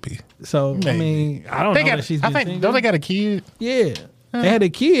 Maybe. So Maybe. I mean, I don't know that she's been single. Don't they got a kid? Yeah, they had a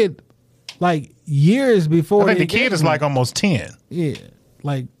kid like years before. I think the kid is like almost 10. Yeah,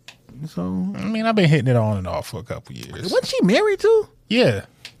 like so. I mean, I've been hitting it on and off for a couple years. Wasn't she married too? Yeah.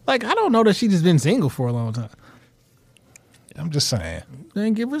 Like I don't know that she's just been single for a long time. I'm just saying. They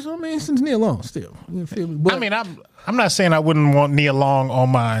didn't give her some man since Nia Long still. You feel me? But, I mean, I'm not saying I wouldn't want Nia Long on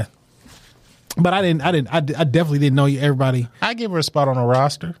my. But I definitely didn't know everybody. I give her a spot on the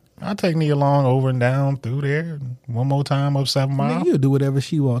roster. I'll take Nia Long over and down through there one more time up 7 Mile. You'll do whatever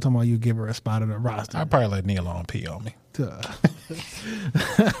she wants. Talking about you give her a spot on the roster. I'd probably let Nia Long pee on me.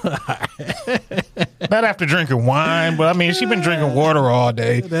 Not after drinking wine, but I mean, she's been drinking water all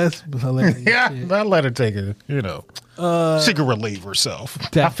day. That's hilarious. Yeah, I'll let her take it. You know, she could relieve herself.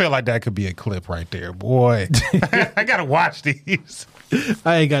 I feel like that could be a clip right there, boy. I gotta watch these.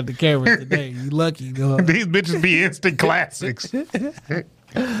 I ain't got the camera today. You lucky, dog. These bitches be instant classics.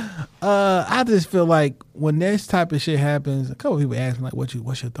 I just feel like when this type of shit happens, a couple people ask me like, "What's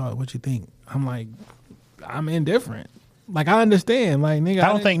your thought? What you think?" I'm like, I'm indifferent. Like I understand. Like nigga, I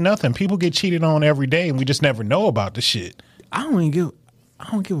don't think nothing. People get cheated on every day, and we just never know about the shit. I don't give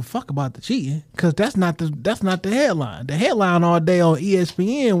a fuck about the cheating because that's not the headline. The headline all day on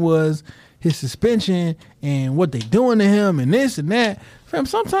ESPN was his suspension and what they doing to him and this and that. Fam,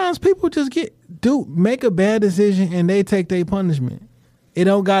 sometimes people just make a bad decision and they take their punishment. It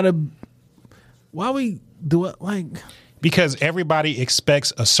don't gotta. Why we do it like? Because everybody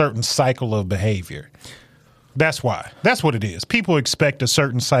expects a certain cycle of behavior. That's why. That's what it is. People expect a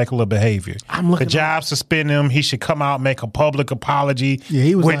certain cycle of behavior. The job suspend him. He should come out and make a public apology. Yeah,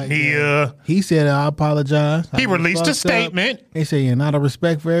 he was with like, Nia. He said, "I apologize." He released a statement. They say, "And out of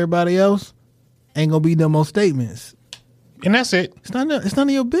respect for everybody else, ain't gonna be no more statements." And that's it. It's none of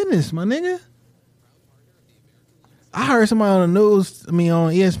your business, my nigga. I heard somebody on the news, on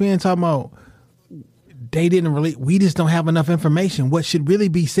ESPN talking about they didn't really. We just don't have enough information. What should really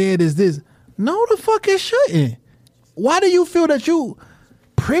be said is this. No, the fuck it shouldn't. Why do you feel that you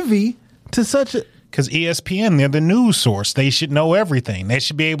privy to such a... Because ESPN, they're the news source. They should know everything. They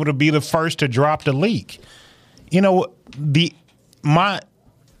should be able to be the first to drop the leak. You know,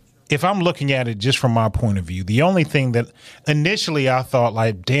 if I'm looking at it just from my point of view, the only thing that initially I thought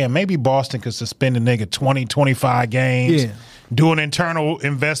like, damn, maybe Boston could suspend a nigga 20, 25 games, do an internal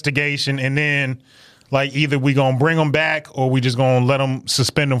investigation, and then like either we going to bring them back or we just going to let them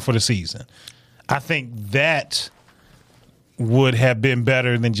suspend them for the season. I think that would have been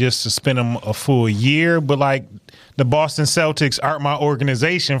better than just suspend them a full year. But like the Boston Celtics aren't my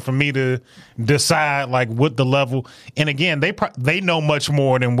organization for me to decide like what the level. And again, they know much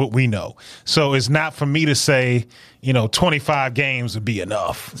more than what we know. So it's not for me to say, 25 games would be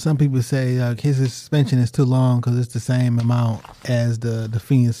enough. Some people say his suspension is too long because it's the same amount as the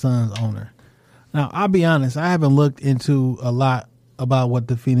Phoenix Suns owner. Now, I'll be honest, I haven't looked into a lot about what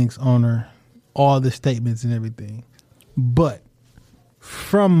the Phoenix owner, all the statements and everything. But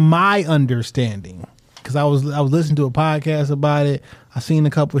from my understanding, because I was listening to a podcast about it, I seen a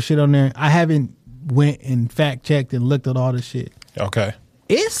couple of shit on there. I haven't went and fact checked and looked at all the shit. Okay.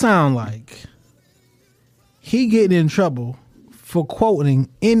 It sound like he getting in trouble for quoting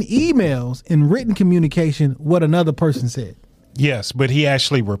in emails and written communication what another person said. Yes, but he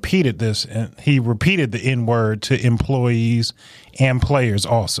actually repeated this, and he repeated the N-word to employees and players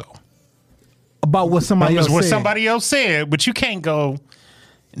also. About what somebody else said. What somebody else said, but you can't go,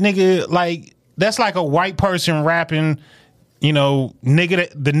 nigga, like, that's like a white person rapping, the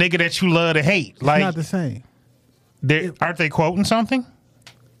nigga that you love to hate. It's like, not the same. Aren't they quoting something?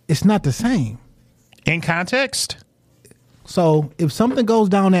 It's not the same. In context? So if something goes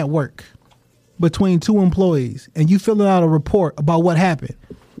down at work between two employees and you fill out a report about what happened,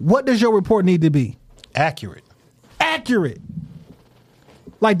 what does your report need to be? Accurate.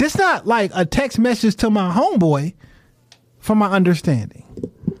 Like, this not like a text message to my homeboy, from my understanding,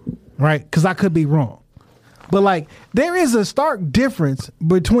 right? Because I could be wrong. But, like, there is a stark difference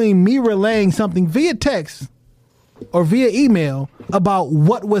between me relaying something via text or via email about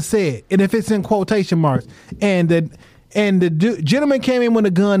what was said, and if it's in quotation marks, and the gentleman came in with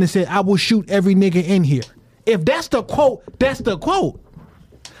a gun and said, "I will shoot every nigga in here." If that's the quote, that's the quote.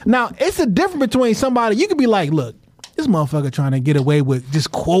 Now, it's a difference between somebody, you could be like, look, this motherfucker trying to get away with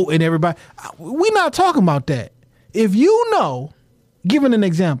just quoting everybody. We're not talking about that. If you know, giving an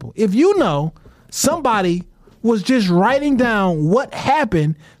example, if you know somebody was just writing down what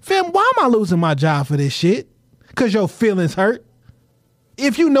happened, fam, why am I losing my job for this shit? Because your feelings hurt.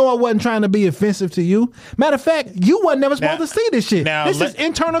 If you know I wasn't trying to be offensive to you. Matter of fact, you wasn't never supposed to see this shit. This is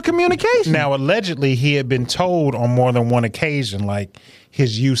internal communication. Now, allegedly, he had been told on more than one occasion, like,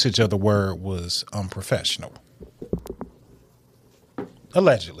 his usage of the word was unprofessional.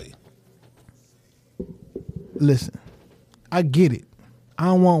 Allegedly. Listen, I get it. I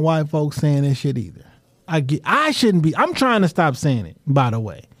don't want white folks saying that shit either. I shouldn't be. I'm trying to stop saying it, by the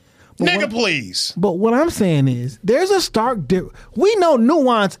way. Nigga, please. But what I'm saying is, there's a stark difference. We know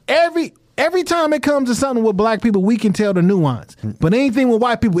nuance every time it comes to something with black people. We can tell the nuance. But anything with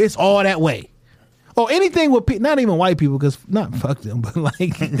white people, it's all that way. Or anything with not even white people, because not fuck them, but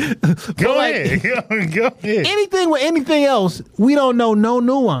like go ahead. Anything with anything else, we don't know no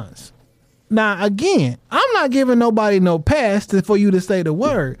nuance. Now, again, I'm not giving nobody no pass for you to say the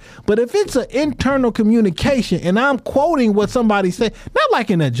word. But if it's an internal communication and I'm quoting what somebody said, not like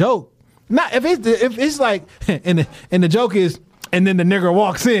in a joke, not if it's like, and the joke is, and then the nigger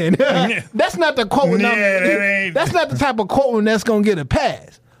walks in. That's not the quote. That's not the type of quoting that's gonna get a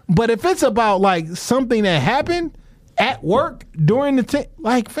pass. But if it's about like something that happened at work during the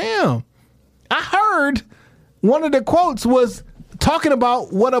like, fam, I heard one of the quotes was talking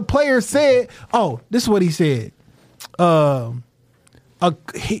about what a player said. Oh, this is what he said. This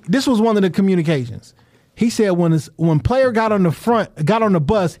was one of the communications. He said when player got on the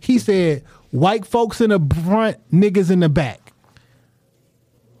bus, he said, "White folks in the front, niggas in the back."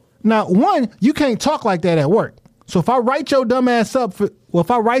 Now, one, you can't talk like that at work. So if I write your dumb ass up,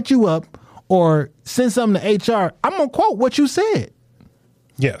 if I write you up or send something to HR, I'm gonna quote what you said.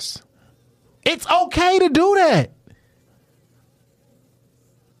 Yes, it's okay to do that.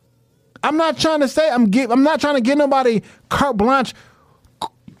 I'm not trying to say I'm not trying to get nobody carte blanche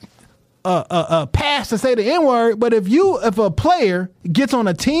pass to say the N-word, but if a player gets on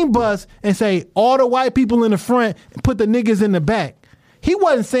a team bus and say all the white people in the front and put the niggas in the back, he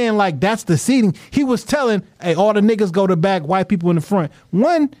wasn't saying like that's the seating. He was telling, hey, all the niggas go to back, white people in the front.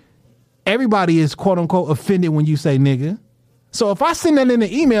 One, everybody is quote unquote offended when you say nigga. So if I send that in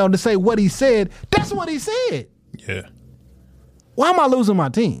the email to say what he said, that's what he said. Yeah. Why am I losing my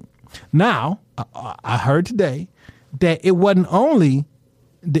team? Now, I heard today that it wasn't only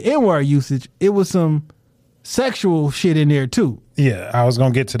the N-word usage, it was some sexual shit in there too. Yeah, I was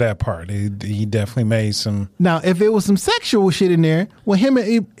going to get to that part. He definitely made some. Now, if it was some sexual shit in there, well, him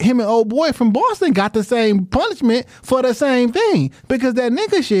and old boy from Boston got the same punishment for the same thing. Because that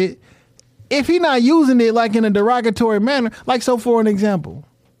nigga shit, if he not using it like in a derogatory manner, like so for an example,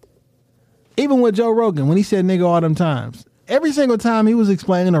 even with Joe Rogan, when he said nigga all them times, every single time he was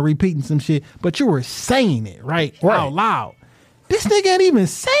explaining or repeating some shit, but you were saying it right out loud. This nigga ain't even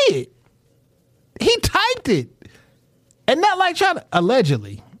say it. He typed it. And not like trying to,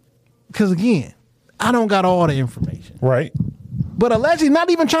 allegedly, because again, I don't got all the information. Right. But allegedly not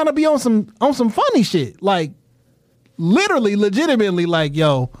even trying to be on some funny shit. Like, literally, legitimately, like,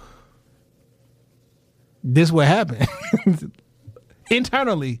 yo, this what happened.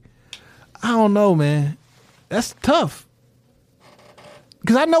 Internally. I don't know, man. That's tough.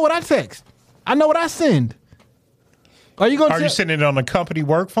 Because I know what I text. I know what I send. Are you sending it on a company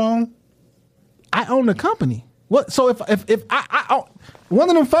work phone? I own the company. What? So if I one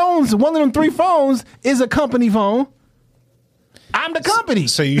of them phones, one of them 3 phones is a company phone. I'm the company.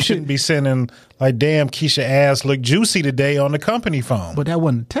 So you shouldn't be sending like, damn, Keisha ass look juicy today on the company phone. But that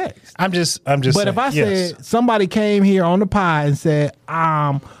wasn't text. I'm just. But saying, if I said somebody came here on the pod and said,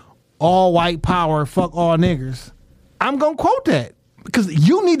 all white power, fuck all niggers, I'm gonna quote that because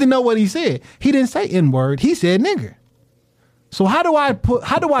you need to know what he said. He didn't say N-word. He said nigger. So how do I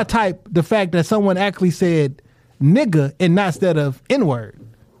type the fact that someone actually said nigga and not instead of N-word?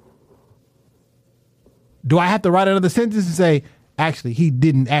 Do I have to write another sentence and say, actually, he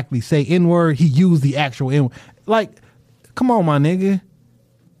didn't actually say N-word, he used the actual N-word? Like, come on, my nigga.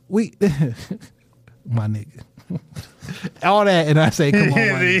 My nigga. All that, and I say, come on, my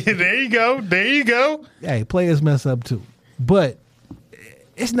nigga. There you go. Hey, players mess up too. But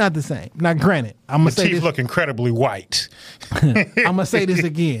It's not the same. Now, granted, I'm gonna say Teeth this. look incredibly white. I'm gonna say this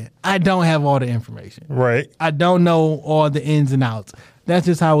again. I don't have all the information. Right. I don't know all the ins and outs. That's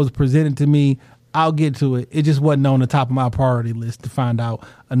just how it was presented to me. I'll get to it. It just wasn't on the top of my priority list to find out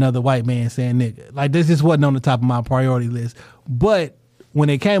another white man saying nigga. Like, this just wasn't on the top of my priority list. But when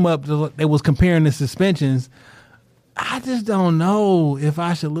it came up, it was comparing the suspensions. I just don't know if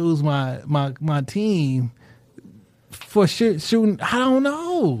I should lose my team for shooting. I don't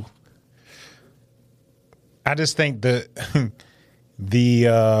know. I just think the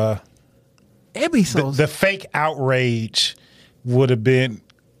It'd be so. the fake outrage would have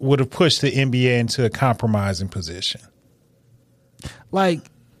pushed the NBA into a compromising position. Like,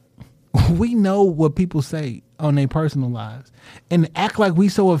 we know what people say on their personal lives, and act like we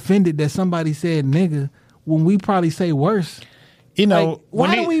so offended that somebody said nigga when we probably say worse. You know, Like,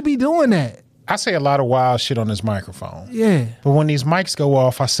 why do we be doing that? I say a lot of wild shit on this microphone. Yeah. But when these mics go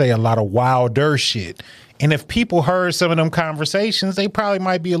off, I say a lot of wilder shit. And if people heard some of them conversations, they probably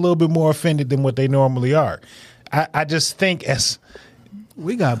might be a little bit more offended than what they normally are. I just think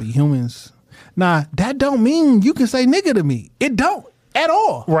We gotta be humans. Nah, that don't mean you can say nigga to me. It don't at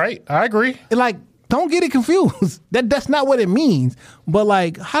all. right. I agree. Like, don't get it confused. That's not what it means. But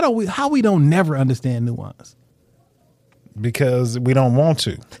like, how we don't never understand nuance? Because we don't want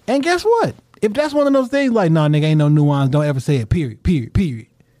to. And guess what? If that's one of those things, like, nah, nigga, ain't no nuance. Don't ever say it. Period.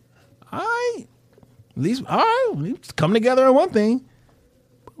 All right. At least, all right. We just come together on one thing.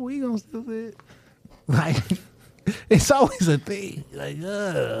 But we gonna still say it. Like, it's always a thing. Like,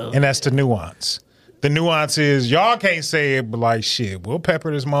 And that's the nuance. The nuance is y'all can't say it, but like shit, we'll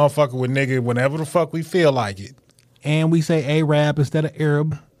pepper this motherfucker with nigga whenever the fuck we feel like it. And we say Arab instead of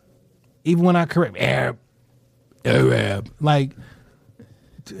Arab. Even when I correct Arab. Like,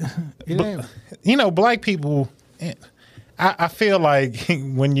 it ain't. You know, black people, I feel like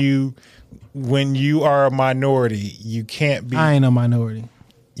when you are a minority, you can't be I ain't a minority.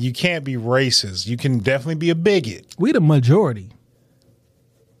 you can't be racist. You can definitely be a bigot. We the majority.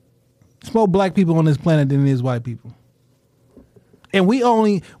 There's more black people on this planet than there is white people. And we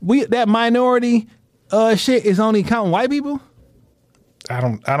that minority shit is only counting white people? I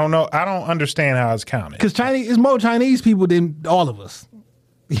don't know. I don't understand how it's counted. Because it's more Chinese people than all of us.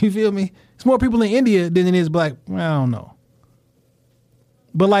 You feel me? It's more people in India than it is black. I don't know.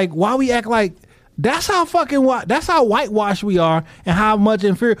 But like, why we act like that's how whitewashed we are and how much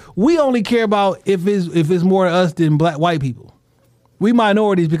inferior. We only care about if it's more to us than white people. We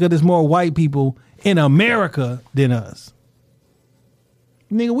minorities because there's more white people in America than us.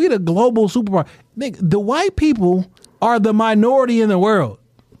 Nigga, we the global superpower. Nigga, the white people are the minority in the world.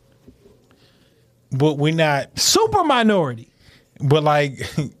 But we're not Super minority. But like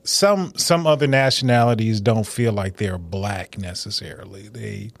some other nationalities don't feel like they're black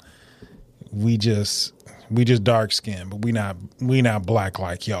necessarily. We just dark skinned, but we not black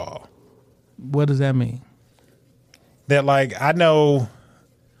like y'all. What does that mean? That like I know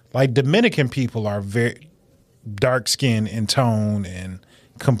like Dominican people are very dark skinned in tone and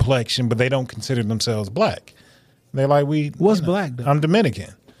complexion, but they don't consider themselves black. They're like What's black though? I'm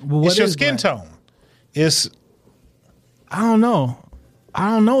Dominican. Well, it's your is skin black? tone. It's I don't know.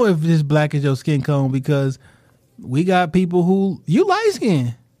 I don't know if this black is your skin tone because we got people who you light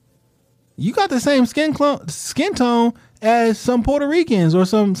skin. You got the same skin tone as some Puerto Ricans or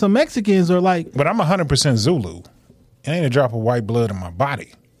some Mexicans or like. But I'm 100% Zulu. It ain't a drop of white blood in my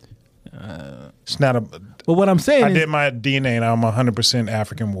body. It's not a. But what I'm saying I is, did my DNA and I'm 100%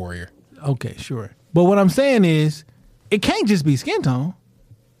 African warrior. okay, sure. But what I'm saying is, it can't just be skin tone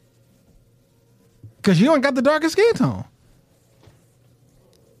because you don't got the darkest skin tone.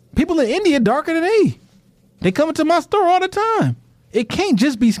 People in India darker than me. They come into my store all the time. It can't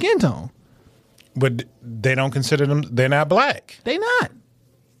just be skin tone. But they don't consider them. They're not black. They not.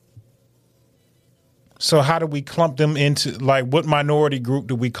 So how do we clump them into like what minority group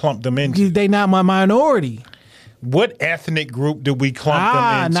do we clump them into? They not my minority. What ethnic group do we clump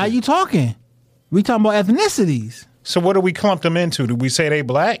them into? Now you talking. We talking about ethnicities. So what do we clump them into? Do we say they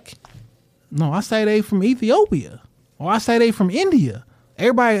black? No, I say they from Ethiopia. Or I say they from India.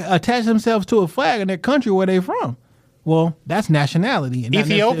 Everybody attach themselves to a flag in their country where they from. Well, that's nationality. And not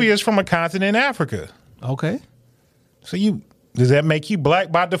Ethiopia is from a continent, Africa. Okay. So does that make you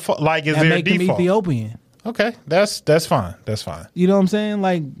black by default? Like, is That there a make them default? Ethiopian. Okay, that's fine. That's fine. You know what I'm saying?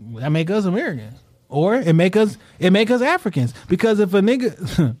 Like, that make us Americans. Or it make us Africans. Because if a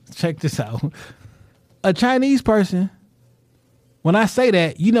nigga check this out. A Chinese person, when I say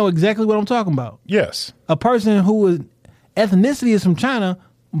that, you know exactly what I'm talking about. Yes. A person who is ethnicity is from China,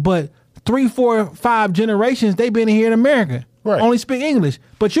 but 3, 4, 5 generations they've been here in America. Right. only speak English.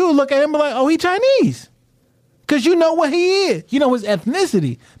 But you look at him and be like, oh, he Chinese. Because you know what he is. You know his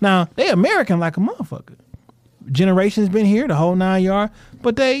ethnicity. Now, they American like a motherfucker. Generations been here, the whole 9 yards,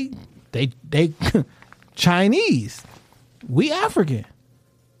 but they Chinese. We African.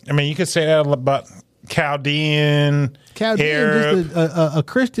 I mean, you could say that about Chaldean, Arab. Just a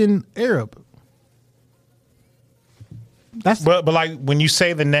Christian Arab. That's But like when you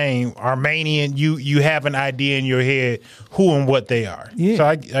say the name Armenian, you have an idea in your head who and what they are. Yeah. So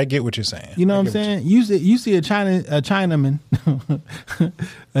I get what you're saying. you know what I'm saying. You see a Chinaman,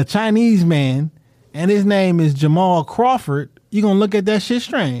 a Chinese man, and his name is Jamal Crawford. You gonna look at that shit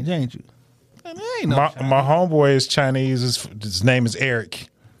strange, ain't you? Man, there ain't no My homeboy is Chinese. His name is Eric.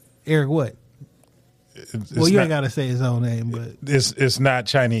 Eric what? It's Well, you not, ain't gotta say his own name, but it's not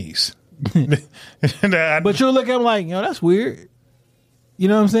Chinese. but you'll look at him like, yo, that's weird. You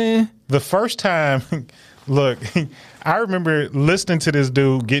know what I'm saying? The first time, look, I remember listening to this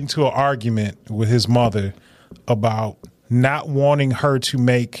dude get into an argument with his mother about not wanting her to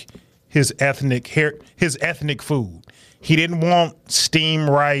make his ethnic food. He didn't want steamed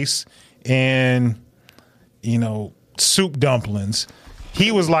rice and, soup dumplings. He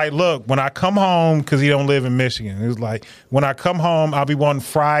was like, look, when I come home, because he don't live in Michigan, he was like, when I come home, I'll be wanting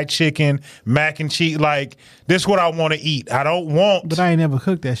fried chicken, mac and cheese. Like, this is what I want to eat. I don't want. But I ain't never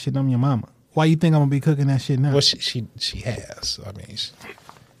cooked that shit. I'm your mama. Why you think I'm gonna be cooking that shit now? Well, she has. I mean,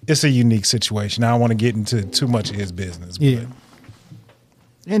 it's a unique situation. I don't want to get into too much of his business. But Yeah.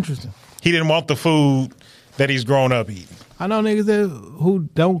 Interesting. he didn't want the food that he's grown up eating. I know niggas who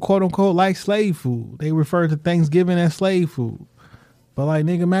don't quote unquote like slave food. They refer to Thanksgiving as slave food. But like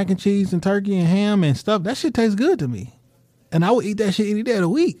nigga, mac and cheese and turkey and ham and stuff, that shit tastes good to me. And I would eat that shit any day of the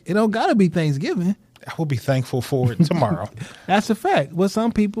week. It don't gotta be Thanksgiving. I will be thankful for it tomorrow. That's a fact. But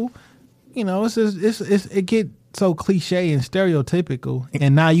some people, it get so cliche and stereotypical,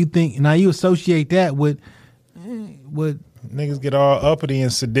 and now you associate that with Niggas get all uppity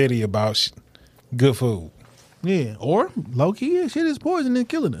and sedity about good food. yeah, or low key, yeah, shit is poison and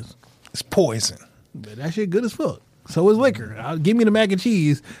killing us. It's poison. But that shit good as fuck. So is liquor. Give me the mac and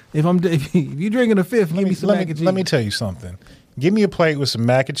cheese. If you drinking a fifth, give me some mac and cheese. Let me tell you something. Give me a plate with some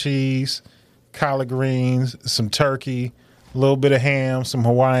mac and cheese, collard greens, some turkey, a little bit of ham, some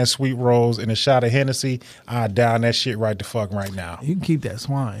Hawaiian sweet rolls, and a shot of Hennessy. I down that shit right the fuck right now. You can keep that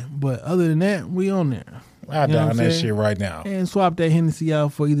swine. But other than that, we on there. I You know what down I'm that saying? shit right now. And swap that Hennessy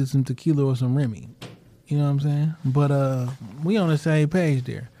out for either some tequila or some Remy. You know what I'm saying? But we on the same page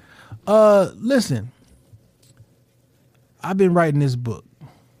there. Listen. I've been writing this book.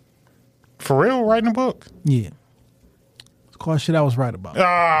 For real, writing a book? Yeah. It's called Shit I Was Right About.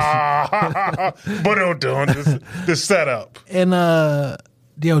 But don't do the setup. And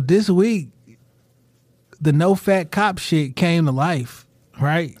this week, the no fat cop shit came to life,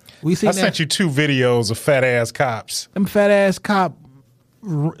 right? We seen I sent you 2 videos of fat ass cops. them fat ass cop.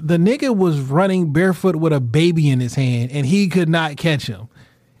 The nigga was running barefoot with a baby in his hand, and he could not catch him.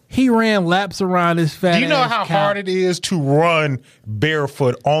 He ran laps around his fat ass. Do you know how cop hard it is to run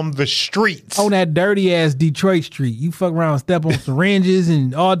barefoot on the streets? on that dirty ass Detroit street? You fuck around, step on syringes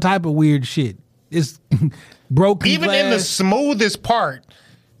and all type of weird shit. It's broken Even glass. in the smoothest part,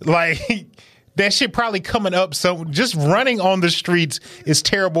 like that shit probably coming up. So just running on the streets is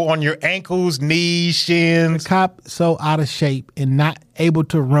terrible on your ankles, knees, shins. Cop so out of shape and not able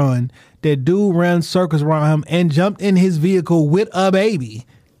to run that dude ran circles around him and jumped in his vehicle with a baby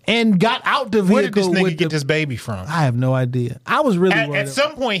and got out the vehicle. Where did this nigga with get this baby from? I have no idea. I was really worried. At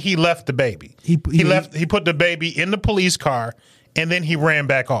some point, he left the baby. He put the baby in the police car, and then he ran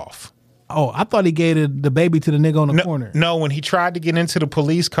back off. Oh, I thought he gave the baby to the nigga on the corner. No, when he tried to get into the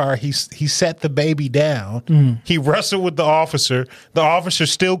police car, he set the baby down. Mm-hmm. He wrestled with the officer. The officer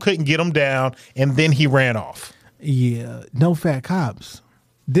still couldn't get him down, and then he ran off. Yeah, no fat cops.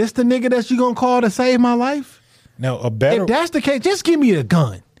 This the nigga that you gonna call to save my life? No, a better If that's the case, just give me a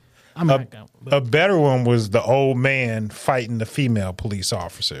gun. a better one was the old man fighting the female police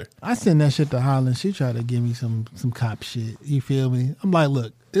officer. I sent that shit to Holland. She tried to give me some cop shit. You feel me? I'm like,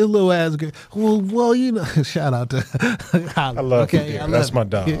 look, this little ass girl. Well, shout out to Holland. I love okay? you, I dear. That's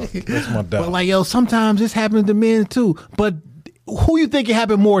love my you. dog. That's my dog. But like, yo, sometimes this happens to men too. But who you think it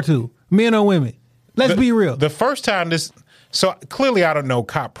happened more to, men or women? Let's be real. The first time this... So clearly I don't know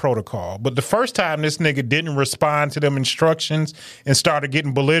cop protocol, but the first time this nigga didn't respond to them instructions and started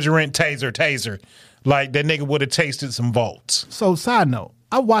getting belligerent, taser. Like that nigga would have tasted some volts. So, side note,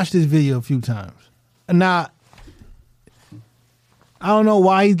 I watched this video a few times. Now, I don't know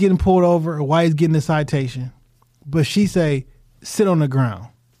why he's getting pulled over or why he's getting a citation, but she say, sit on the ground.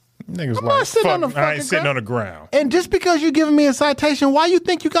 Niggas I'm not sitting on the I ain't fucking sitting ground. on the ground. And just because you giving me a citation, why you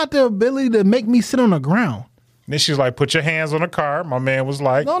think you got the ability to make me sit on the ground? Then she's like, put your hands on the car. My man was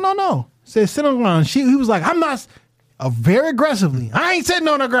like, No. Said sit on the ground. He was like, I'm not. Very aggressively. I ain't sitting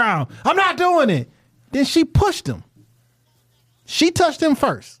on the ground. I'm not doing it. Then she pushed him. She touched him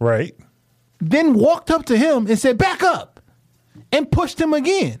first. right. Then walked up to him and said, back up. And pushed him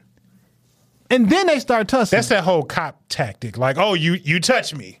again. And then they start tussling. That's that whole cop tactic. Like, oh, you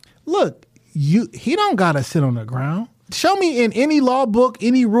touch me. Look, he don't gotta sit on the ground. Show me in any law book,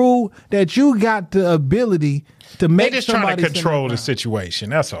 any rule that you got the ability to They make just trying somebody to sit on control the ground. situation.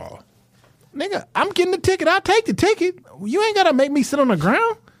 That's all. Nigga, I'm getting the ticket. I'll take the ticket. You ain't gotta make me sit on the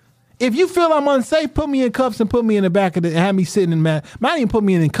ground. If you feel I'm unsafe, put me in cuffs and put me in the back of the. Have me sitting in might even put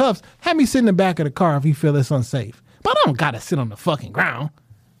me in cuffs. Have me sit in the back of the car if you feel it's unsafe. But I don't gotta sit on the fucking ground.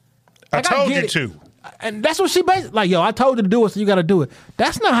 I Like, told get you it. to. And that's what she basically like. Yo, I told you to do it, so you gotta do it.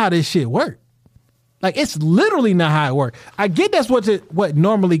 That's not how this shit works. Like, it's literally not how it works. I get that's what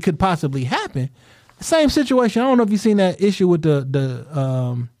normally could possibly happen. Same situation. I don't know if you seen that issue with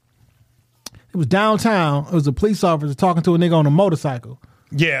the it was downtown. It was a police officer talking to a nigga on a motorcycle.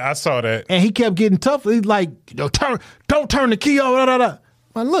 Yeah, I saw that. And he kept getting tough. He's like, yo, don't turn the key over. Da, da, da.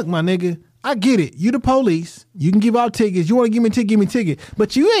 Man, look, my nigga, I get it. You the police. You can give out tickets. You want to give me a ticket.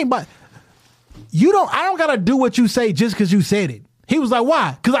 But you ain't I don't gotta do what you say just because you said it. He was like,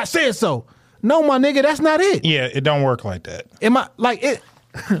 why? Because I said so. No, my nigga, that's not it. Yeah, it don't work like that. Am I like it?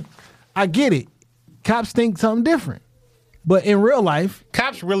 I get it. Cops think something different. But in real life,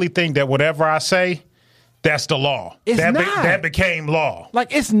 Cops really think that whatever I say, that's the law. It's that not. That became law.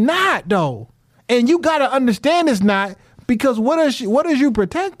 like, it's not though. And you gotta understand it's not, because what is you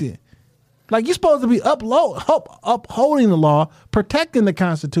protecting? Like, you're supposed to be upholding the law, protecting the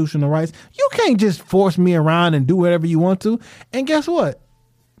constitutional rights. You can't just force me around and do whatever you want to. And guess what?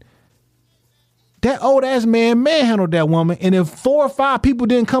 That old ass man manhandled that woman, and if 4 or 5 people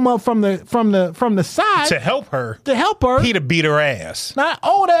didn't come up from the side To help her, he'd have beat her ass. now that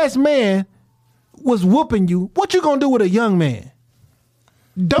old ass man was whooping you. What you gonna do with a young man?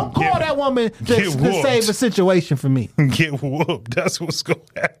 Don't call that woman to whooped. save a situation for me. Get whooped. That's what's going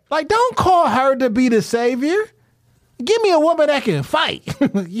to happen. Like, don't call her to be the savior. Give me a woman that can fight.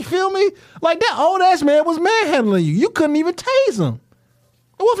 You feel me? Like, that old ass man was manhandling you. You couldn't even tase him.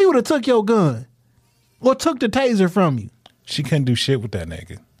 What if he would have took your gun or took the taser from you? She couldn't do shit with that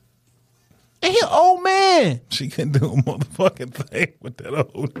nigga. And he an old man. She couldn't do a motherfucking thing with that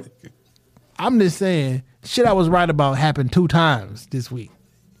old nigga. I'm just saying, shit I was right about happened 2 times this week.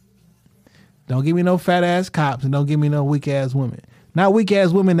 Don't give me no fat ass cops and don't give me no weak ass women. Not weak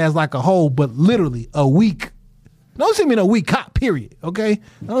ass women as like a whole, but literally a weak. Don't send me no weak cop, period. Okay?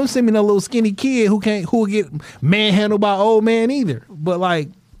 Don't send me no little skinny kid who will get manhandled by an old man either. But like,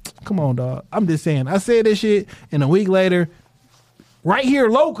 come on, dog. I'm just saying. I said this shit, and a week later, right here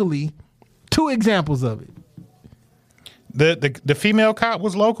locally, 2 examples of it. The female cop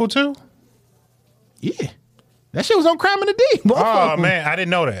was local too? Yeah. That shit was on Crime in the D. Both of Oh them. man, I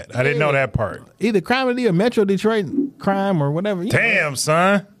didn't know that. I didn't know that part. Either Crime in the D or Metro Detroit Crime or whatever. You know, Damn,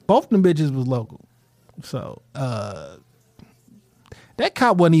 son. both them bitches was local. So that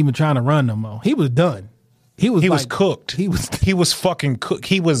cop wasn't even trying to run no more. He was done. He was cooked. He was. He was fucking cooked.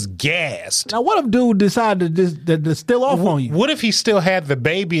 He was gassed. Now what if dude decided to still off on you? What if he still had the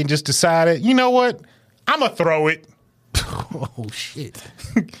baby and just decided, you know what? I'm going to throw it. Oh shit.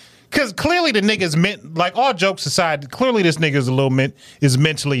 Because clearly the nigga's like, all jokes aside, clearly this nigga's is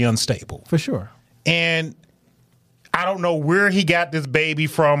mentally unstable. For sure. And I don't know where he got this baby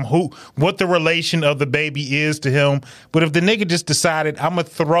from, what the relation of the baby is to him. But if the nigga just decided, I'm going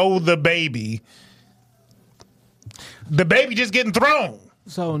to throw the baby just getting thrown.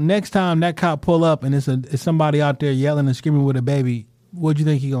 So next time that cop pull up and it's somebody out there yelling and screaming with a baby, what do you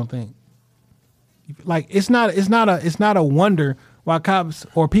think he gonna think? Like, it's not a wonder why cops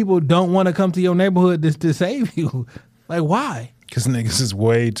or people don't want to come to your neighborhood to save you. Like, why? Because niggas is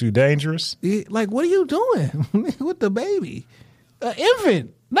way too dangerous. Like, what are you doing with the baby? An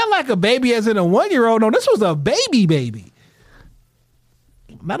infant. Not like a baby as in a 1-year-old. No, this was a baby.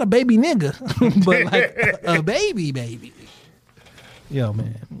 Not a baby nigga, but like a baby. Yo,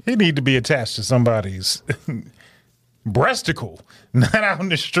 man. He need to be attached to somebody's breasticle, not out in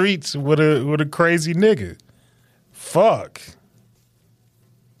the streets with a crazy nigga. Fuck.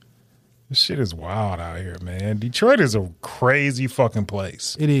 This shit is wild out here, man. Detroit is a crazy fucking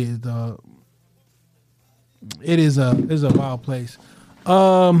place. It is, dog. It's a wild place.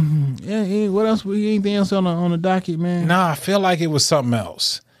 Yeah. What else? Anything else on the docket, man? Nah, I feel like it was something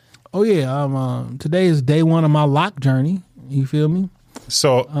else. Oh yeah. Today is day 1 of my lock journey. You feel me?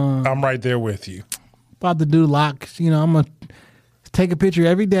 So I'm right there with you. About to do locks. You know, I'm going to take a picture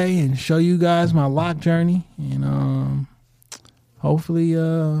every day and show you guys my lock journey. And hopefully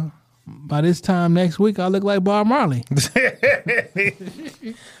by this time next week, I look like Bob Marley.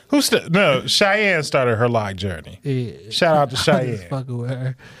 Cheyenne started her lock journey. Yeah. Shout out to Cheyenne. Fucking with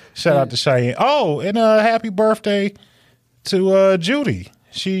her. Shout out to Cheyenne. Oh, and happy birthday to Judy.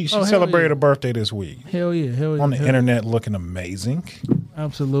 She celebrated her birthday this week. Hell yeah. On the internet looking amazing.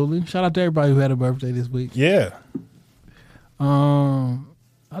 Absolutely. Shout out to everybody who had a birthday this week. Yeah. I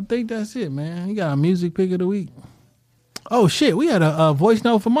think that's it, man. You got a music pick of the week. Oh, shit. We had a voice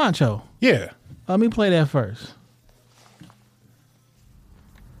note for Macho. Yeah. Let me play that first.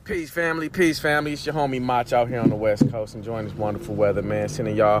 Peace, family. Peace, family. It's your homie Mach out here on the West Coast, enjoying this wonderful weather, man.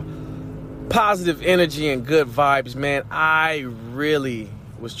 Sending y'all positive energy and good vibes, man. I really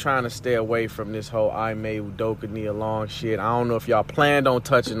was trying to stay away from this whole Ime Udoka Nia Long shit. I don't know if y'all planned on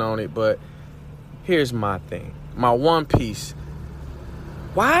touching on it, but here's my thing. My one piece.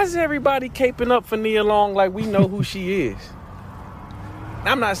 Why is everybody caping up for Nia Long like we know who she is?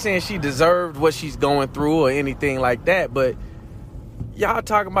 I'm not saying she deserved what she's going through or anything like that, but y'all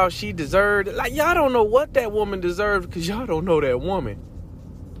talking about she deserved, like y'all don't know what that woman deserved because y'all don't know that woman.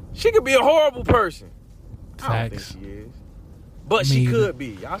 She could be a horrible person. Facts. I don't think she is. But she could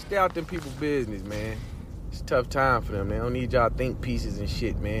be. Y'all stay out them people's business, man. It's a tough time for them. They don't need y'all think pieces and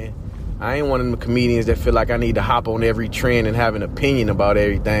shit, man. I ain't one of them comedians that feel like I need to hop on every trend and have an opinion about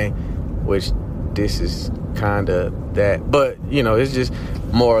everything, which this is kind of that. But, you know, it's just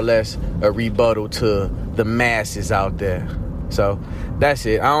more or less a rebuttal to the masses out there. So that's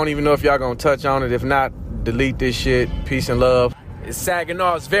it. I don't even know if y'all gonna touch on it. If not, delete this shit. Peace and love. It's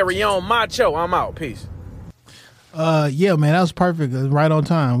Saginaw's very own Macho. I'm out. Peace. Yeah, man, that was perfect. It was right on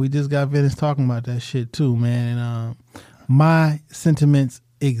time. We just got finished talking about that shit too, man. And my sentiments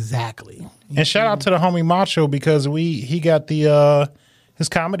exactly. And shout out to the homie Macho because he got the his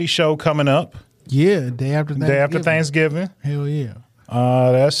comedy show coming up. Yeah, day after Thanksgiving. Hell yeah.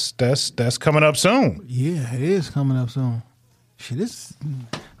 That's coming up soon. Yeah, it is coming up soon. Shit, it's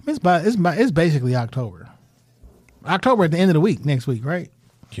basically October. October at the end of the week, next week, right?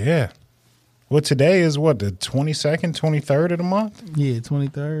 Yeah. Well, today is what, the 22nd, 23rd of the month? Yeah,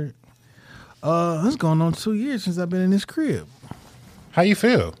 23rd. It's going on 2 years since I've been in this crib. How you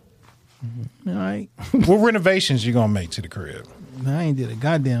feel? All right. What renovations you gonna make to the crib? I ain't did a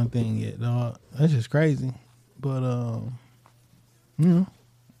goddamn thing yet, dog. That's just crazy. But you know,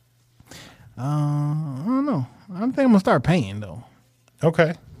 I don't know. I think I'm gonna start painting though. Okay.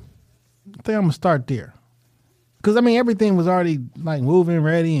 I think I'm gonna start there. Cause I mean everything was already like moving,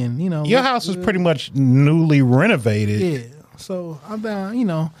 ready, and you know your house was pretty much newly renovated. Yeah. So I'm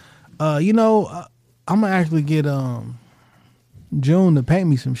down. I'm gonna actually get June to paint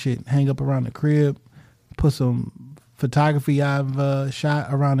me some shit, hang up around the crib, put some photography I've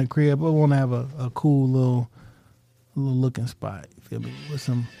shot around the crib. I want to have a cool little looking spot. You feel me? With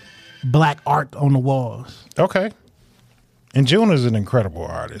some black art on the walls. Okay. And June is an incredible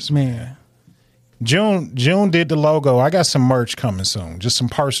artist, man. June did the logo. I got some merch coming soon, just some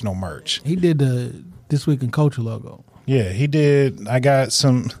personal merch. He did the This Week in Culture logo. Yeah, he did. I got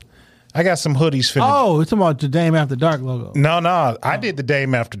some hoodies for it's talking about the Dame After Dark logo. No. I did the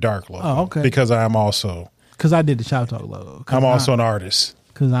Dame After Dark logo. Oh, okay. Because I am also. Because I did the Shop Talk logo. I'm also an artist.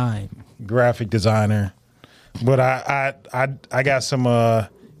 Because I'm graphic designer. But I got some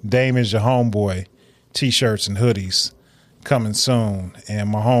Dame Is Your Homeboy t-shirts and hoodies coming soon. And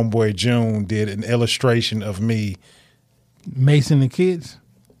my homeboy June did an illustration of me. Mason the Kids?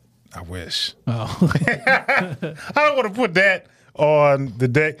 I wish. Oh. I don't want to put that on the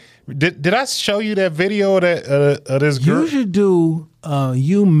day. Did I show you that video of this girl? You should do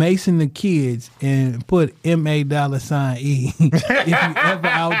you Mason the Kids and put MA$E if you ever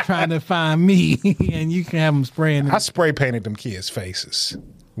out trying to find me, and you can have them spraying them. I spray painted them kids' faces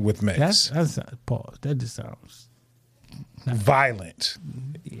with Mace. That's pause. That just sounds violent.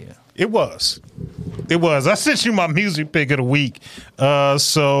 Yeah. It was. I sent you my music pick of the week.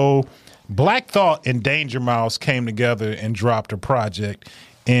 So Black Thought and Danger Mouse came together and dropped a project.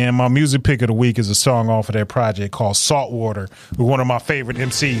 And my music pick of the week is a song off of that project called Saltwater with one of my favorite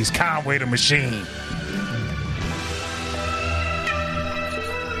MCs, Conway the Machine.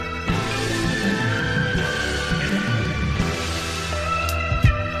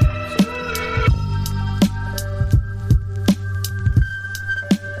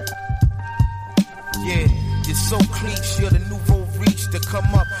 So cliche, the nouveau reach to come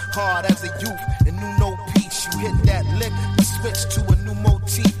up hard as a youth and knew no peace. You hit that lick, you switch to a new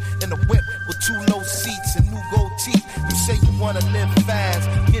motif in a whip with 2 low seats and new gold teeth. You say you want wanna live fast,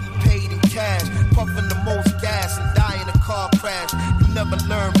 getting paid in cash, puffing the most gas and die in a car crash. You never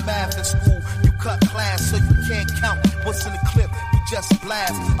learn math in school, you cut class so you can't count what's in the clip, you just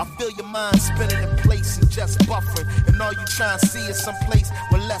blast. I feel your mind spinning in place and just buffering, and all you try and see is someplace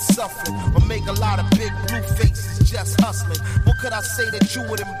with less suffering, or make a lot of big blue faces just hustling. What could I say that you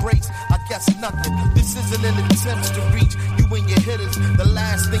would embrace? I guess nothing. This isn't an attempt to reach you and your hitters. The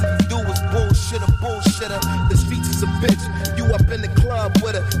last thing you do is bullshitter. The streets is a bitch. You up in the club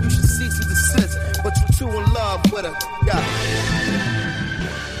with her. You should cease and desist, but you too in love with her.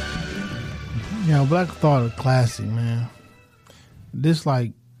 Yeah, Black Thought is classic, man. This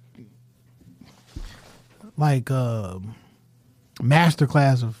like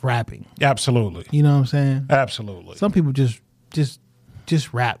masterclass of rapping. Absolutely. You know what I'm saying? Absolutely. Some people just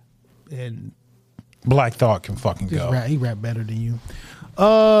rap and Black Thought can fucking just go. rap. He rap better than you.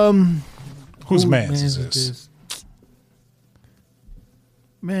 Whose man's is this?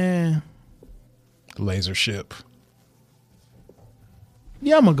 Man. Laser Ship.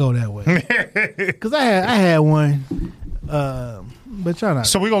 Yeah, I'm gonna go that way. Cause I had one. But y'all not.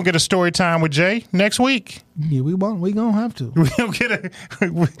 So we gonna get a story time with Jay next week? Yeah, we gonna have to. We gonna get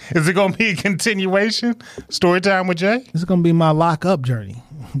is it gonna be a continuation? Story time with Jay? This is gonna be my lock up journey.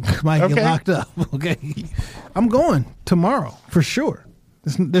 Might get locked up. Okay. I'm going tomorrow for sure.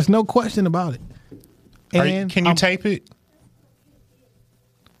 There's no question about it. And can you tape it?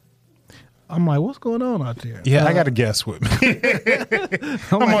 I'm like, what's going on out there? Yeah, I got a guest with me.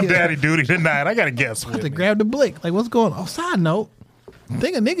 I'm on daddy duty tonight. I got a guest with me. To grab the blick. Like, what's going on? Side note, I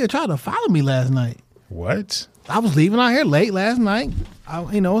think a nigga tried to follow me last night. What? I was leaving out here late last night.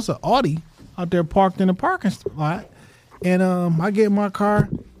 It's an Audi out there parked in the parking spot. And I get in my car.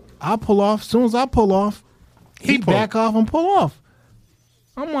 I pull off. As soon as I pull off, he back off and pull off.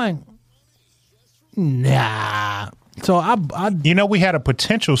 I'm like, nah. So we had a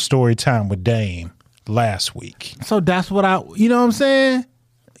potential story time with Dame last week. So that's what you know what I'm saying?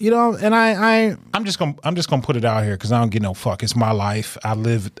 You know, and I'm just gonna put it out here because I don't get no fuck. It's my life. I've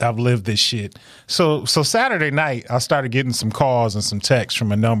lived this shit. So Saturday night I started getting some calls and some texts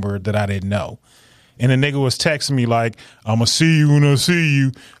from a number that I didn't know. And the nigga was texting me like, I'ma see you when I see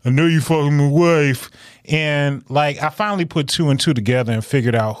you. I know you fucking my wife. And like I finally put two and two together and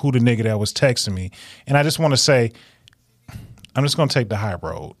figured out who the nigga that was texting me. And I just want to say, I'm just going to take the high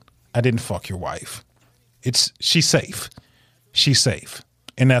road. I didn't fuck your wife. She's safe. She's safe.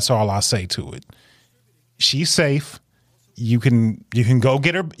 And that's all I say to it. She's safe. You can go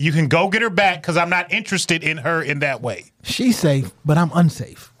get her. You can go get her back because I'm not interested in her in that way. She's safe, but I'm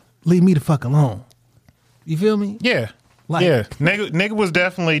unsafe. Leave me the fuck alone. You feel me? Yeah. Yeah. Nigga was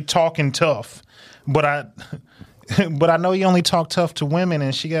definitely talking tough, but I know you only talk tough to women,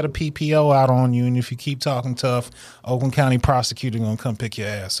 and she got a PPO out on you. And if you keep talking tough, Oakland County prosecutor gonna come pick your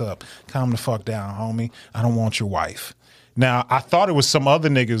ass up. Calm the fuck down, homie. I don't want your wife. Now, I thought it was some other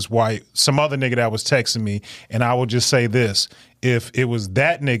nigga's wife, some other nigga that was texting me, and I will just say this. If it was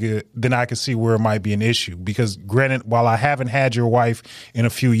that nigga, then I could see where it might be an issue. Because granted, while I haven't had your wife in a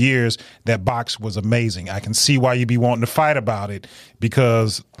few years, that box was amazing. I can see why you'd be wanting to fight about it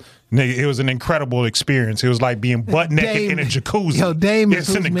because, nigga, it was an incredible experience. It was like being butt naked in a jacuzzi. Yo, Dame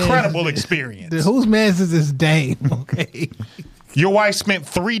it's an incredible experience. Whose man's is this Dame? Okay. Your wife spent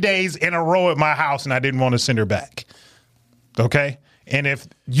 3 days in a row at my house, and I didn't want to send her back. Okay? And if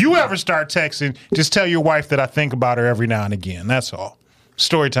you ever start texting, just tell your wife that I think about her every now and again. That's all.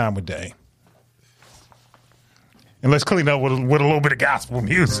 Story time with Dave. And let's clean up with a little bit of gospel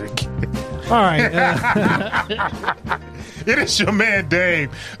music. All right. It is your man Dave,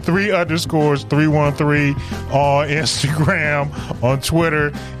 3_313 on Instagram, on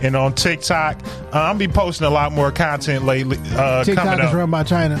Twitter, and on TikTok. I'm be posting a lot more content lately. TikTok is run by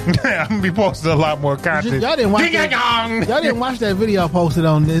China. I'm gonna be posting a lot more content. Y'all didn't watch that video I posted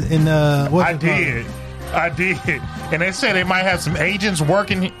on this I did. And they said they might have some agents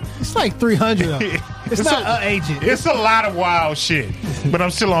working. It's like 300 of them. It's not an agent. It's a lot of wild shit. But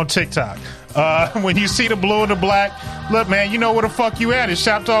I'm still on TikTok. When you see the blue and the black, look, man, you know where the fuck you at. It's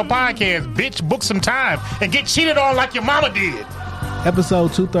Shop Talk Podcast. Bitch, book some time and get cheated on like your mama did.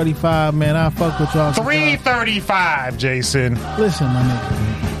 Episode 235, man. I fuck with y'all. 335, Jason. Listen, my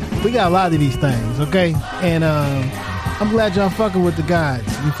nigga. We got a lot of these things, okay? And I'm glad y'all fucking with the guys.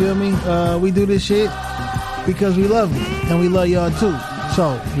 You feel me? We do this shit because we love you. And we love y'all too.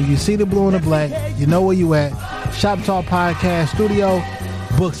 So, when you see the blue and the black, you know where you at. Shop Talk Podcast Studio.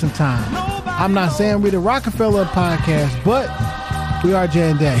 Book some time. I'm not saying we're the Rockefeller podcast, but we are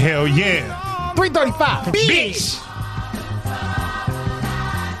J and Day. Hell yeah. 335. Bitch.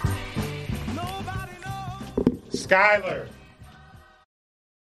 Skyler.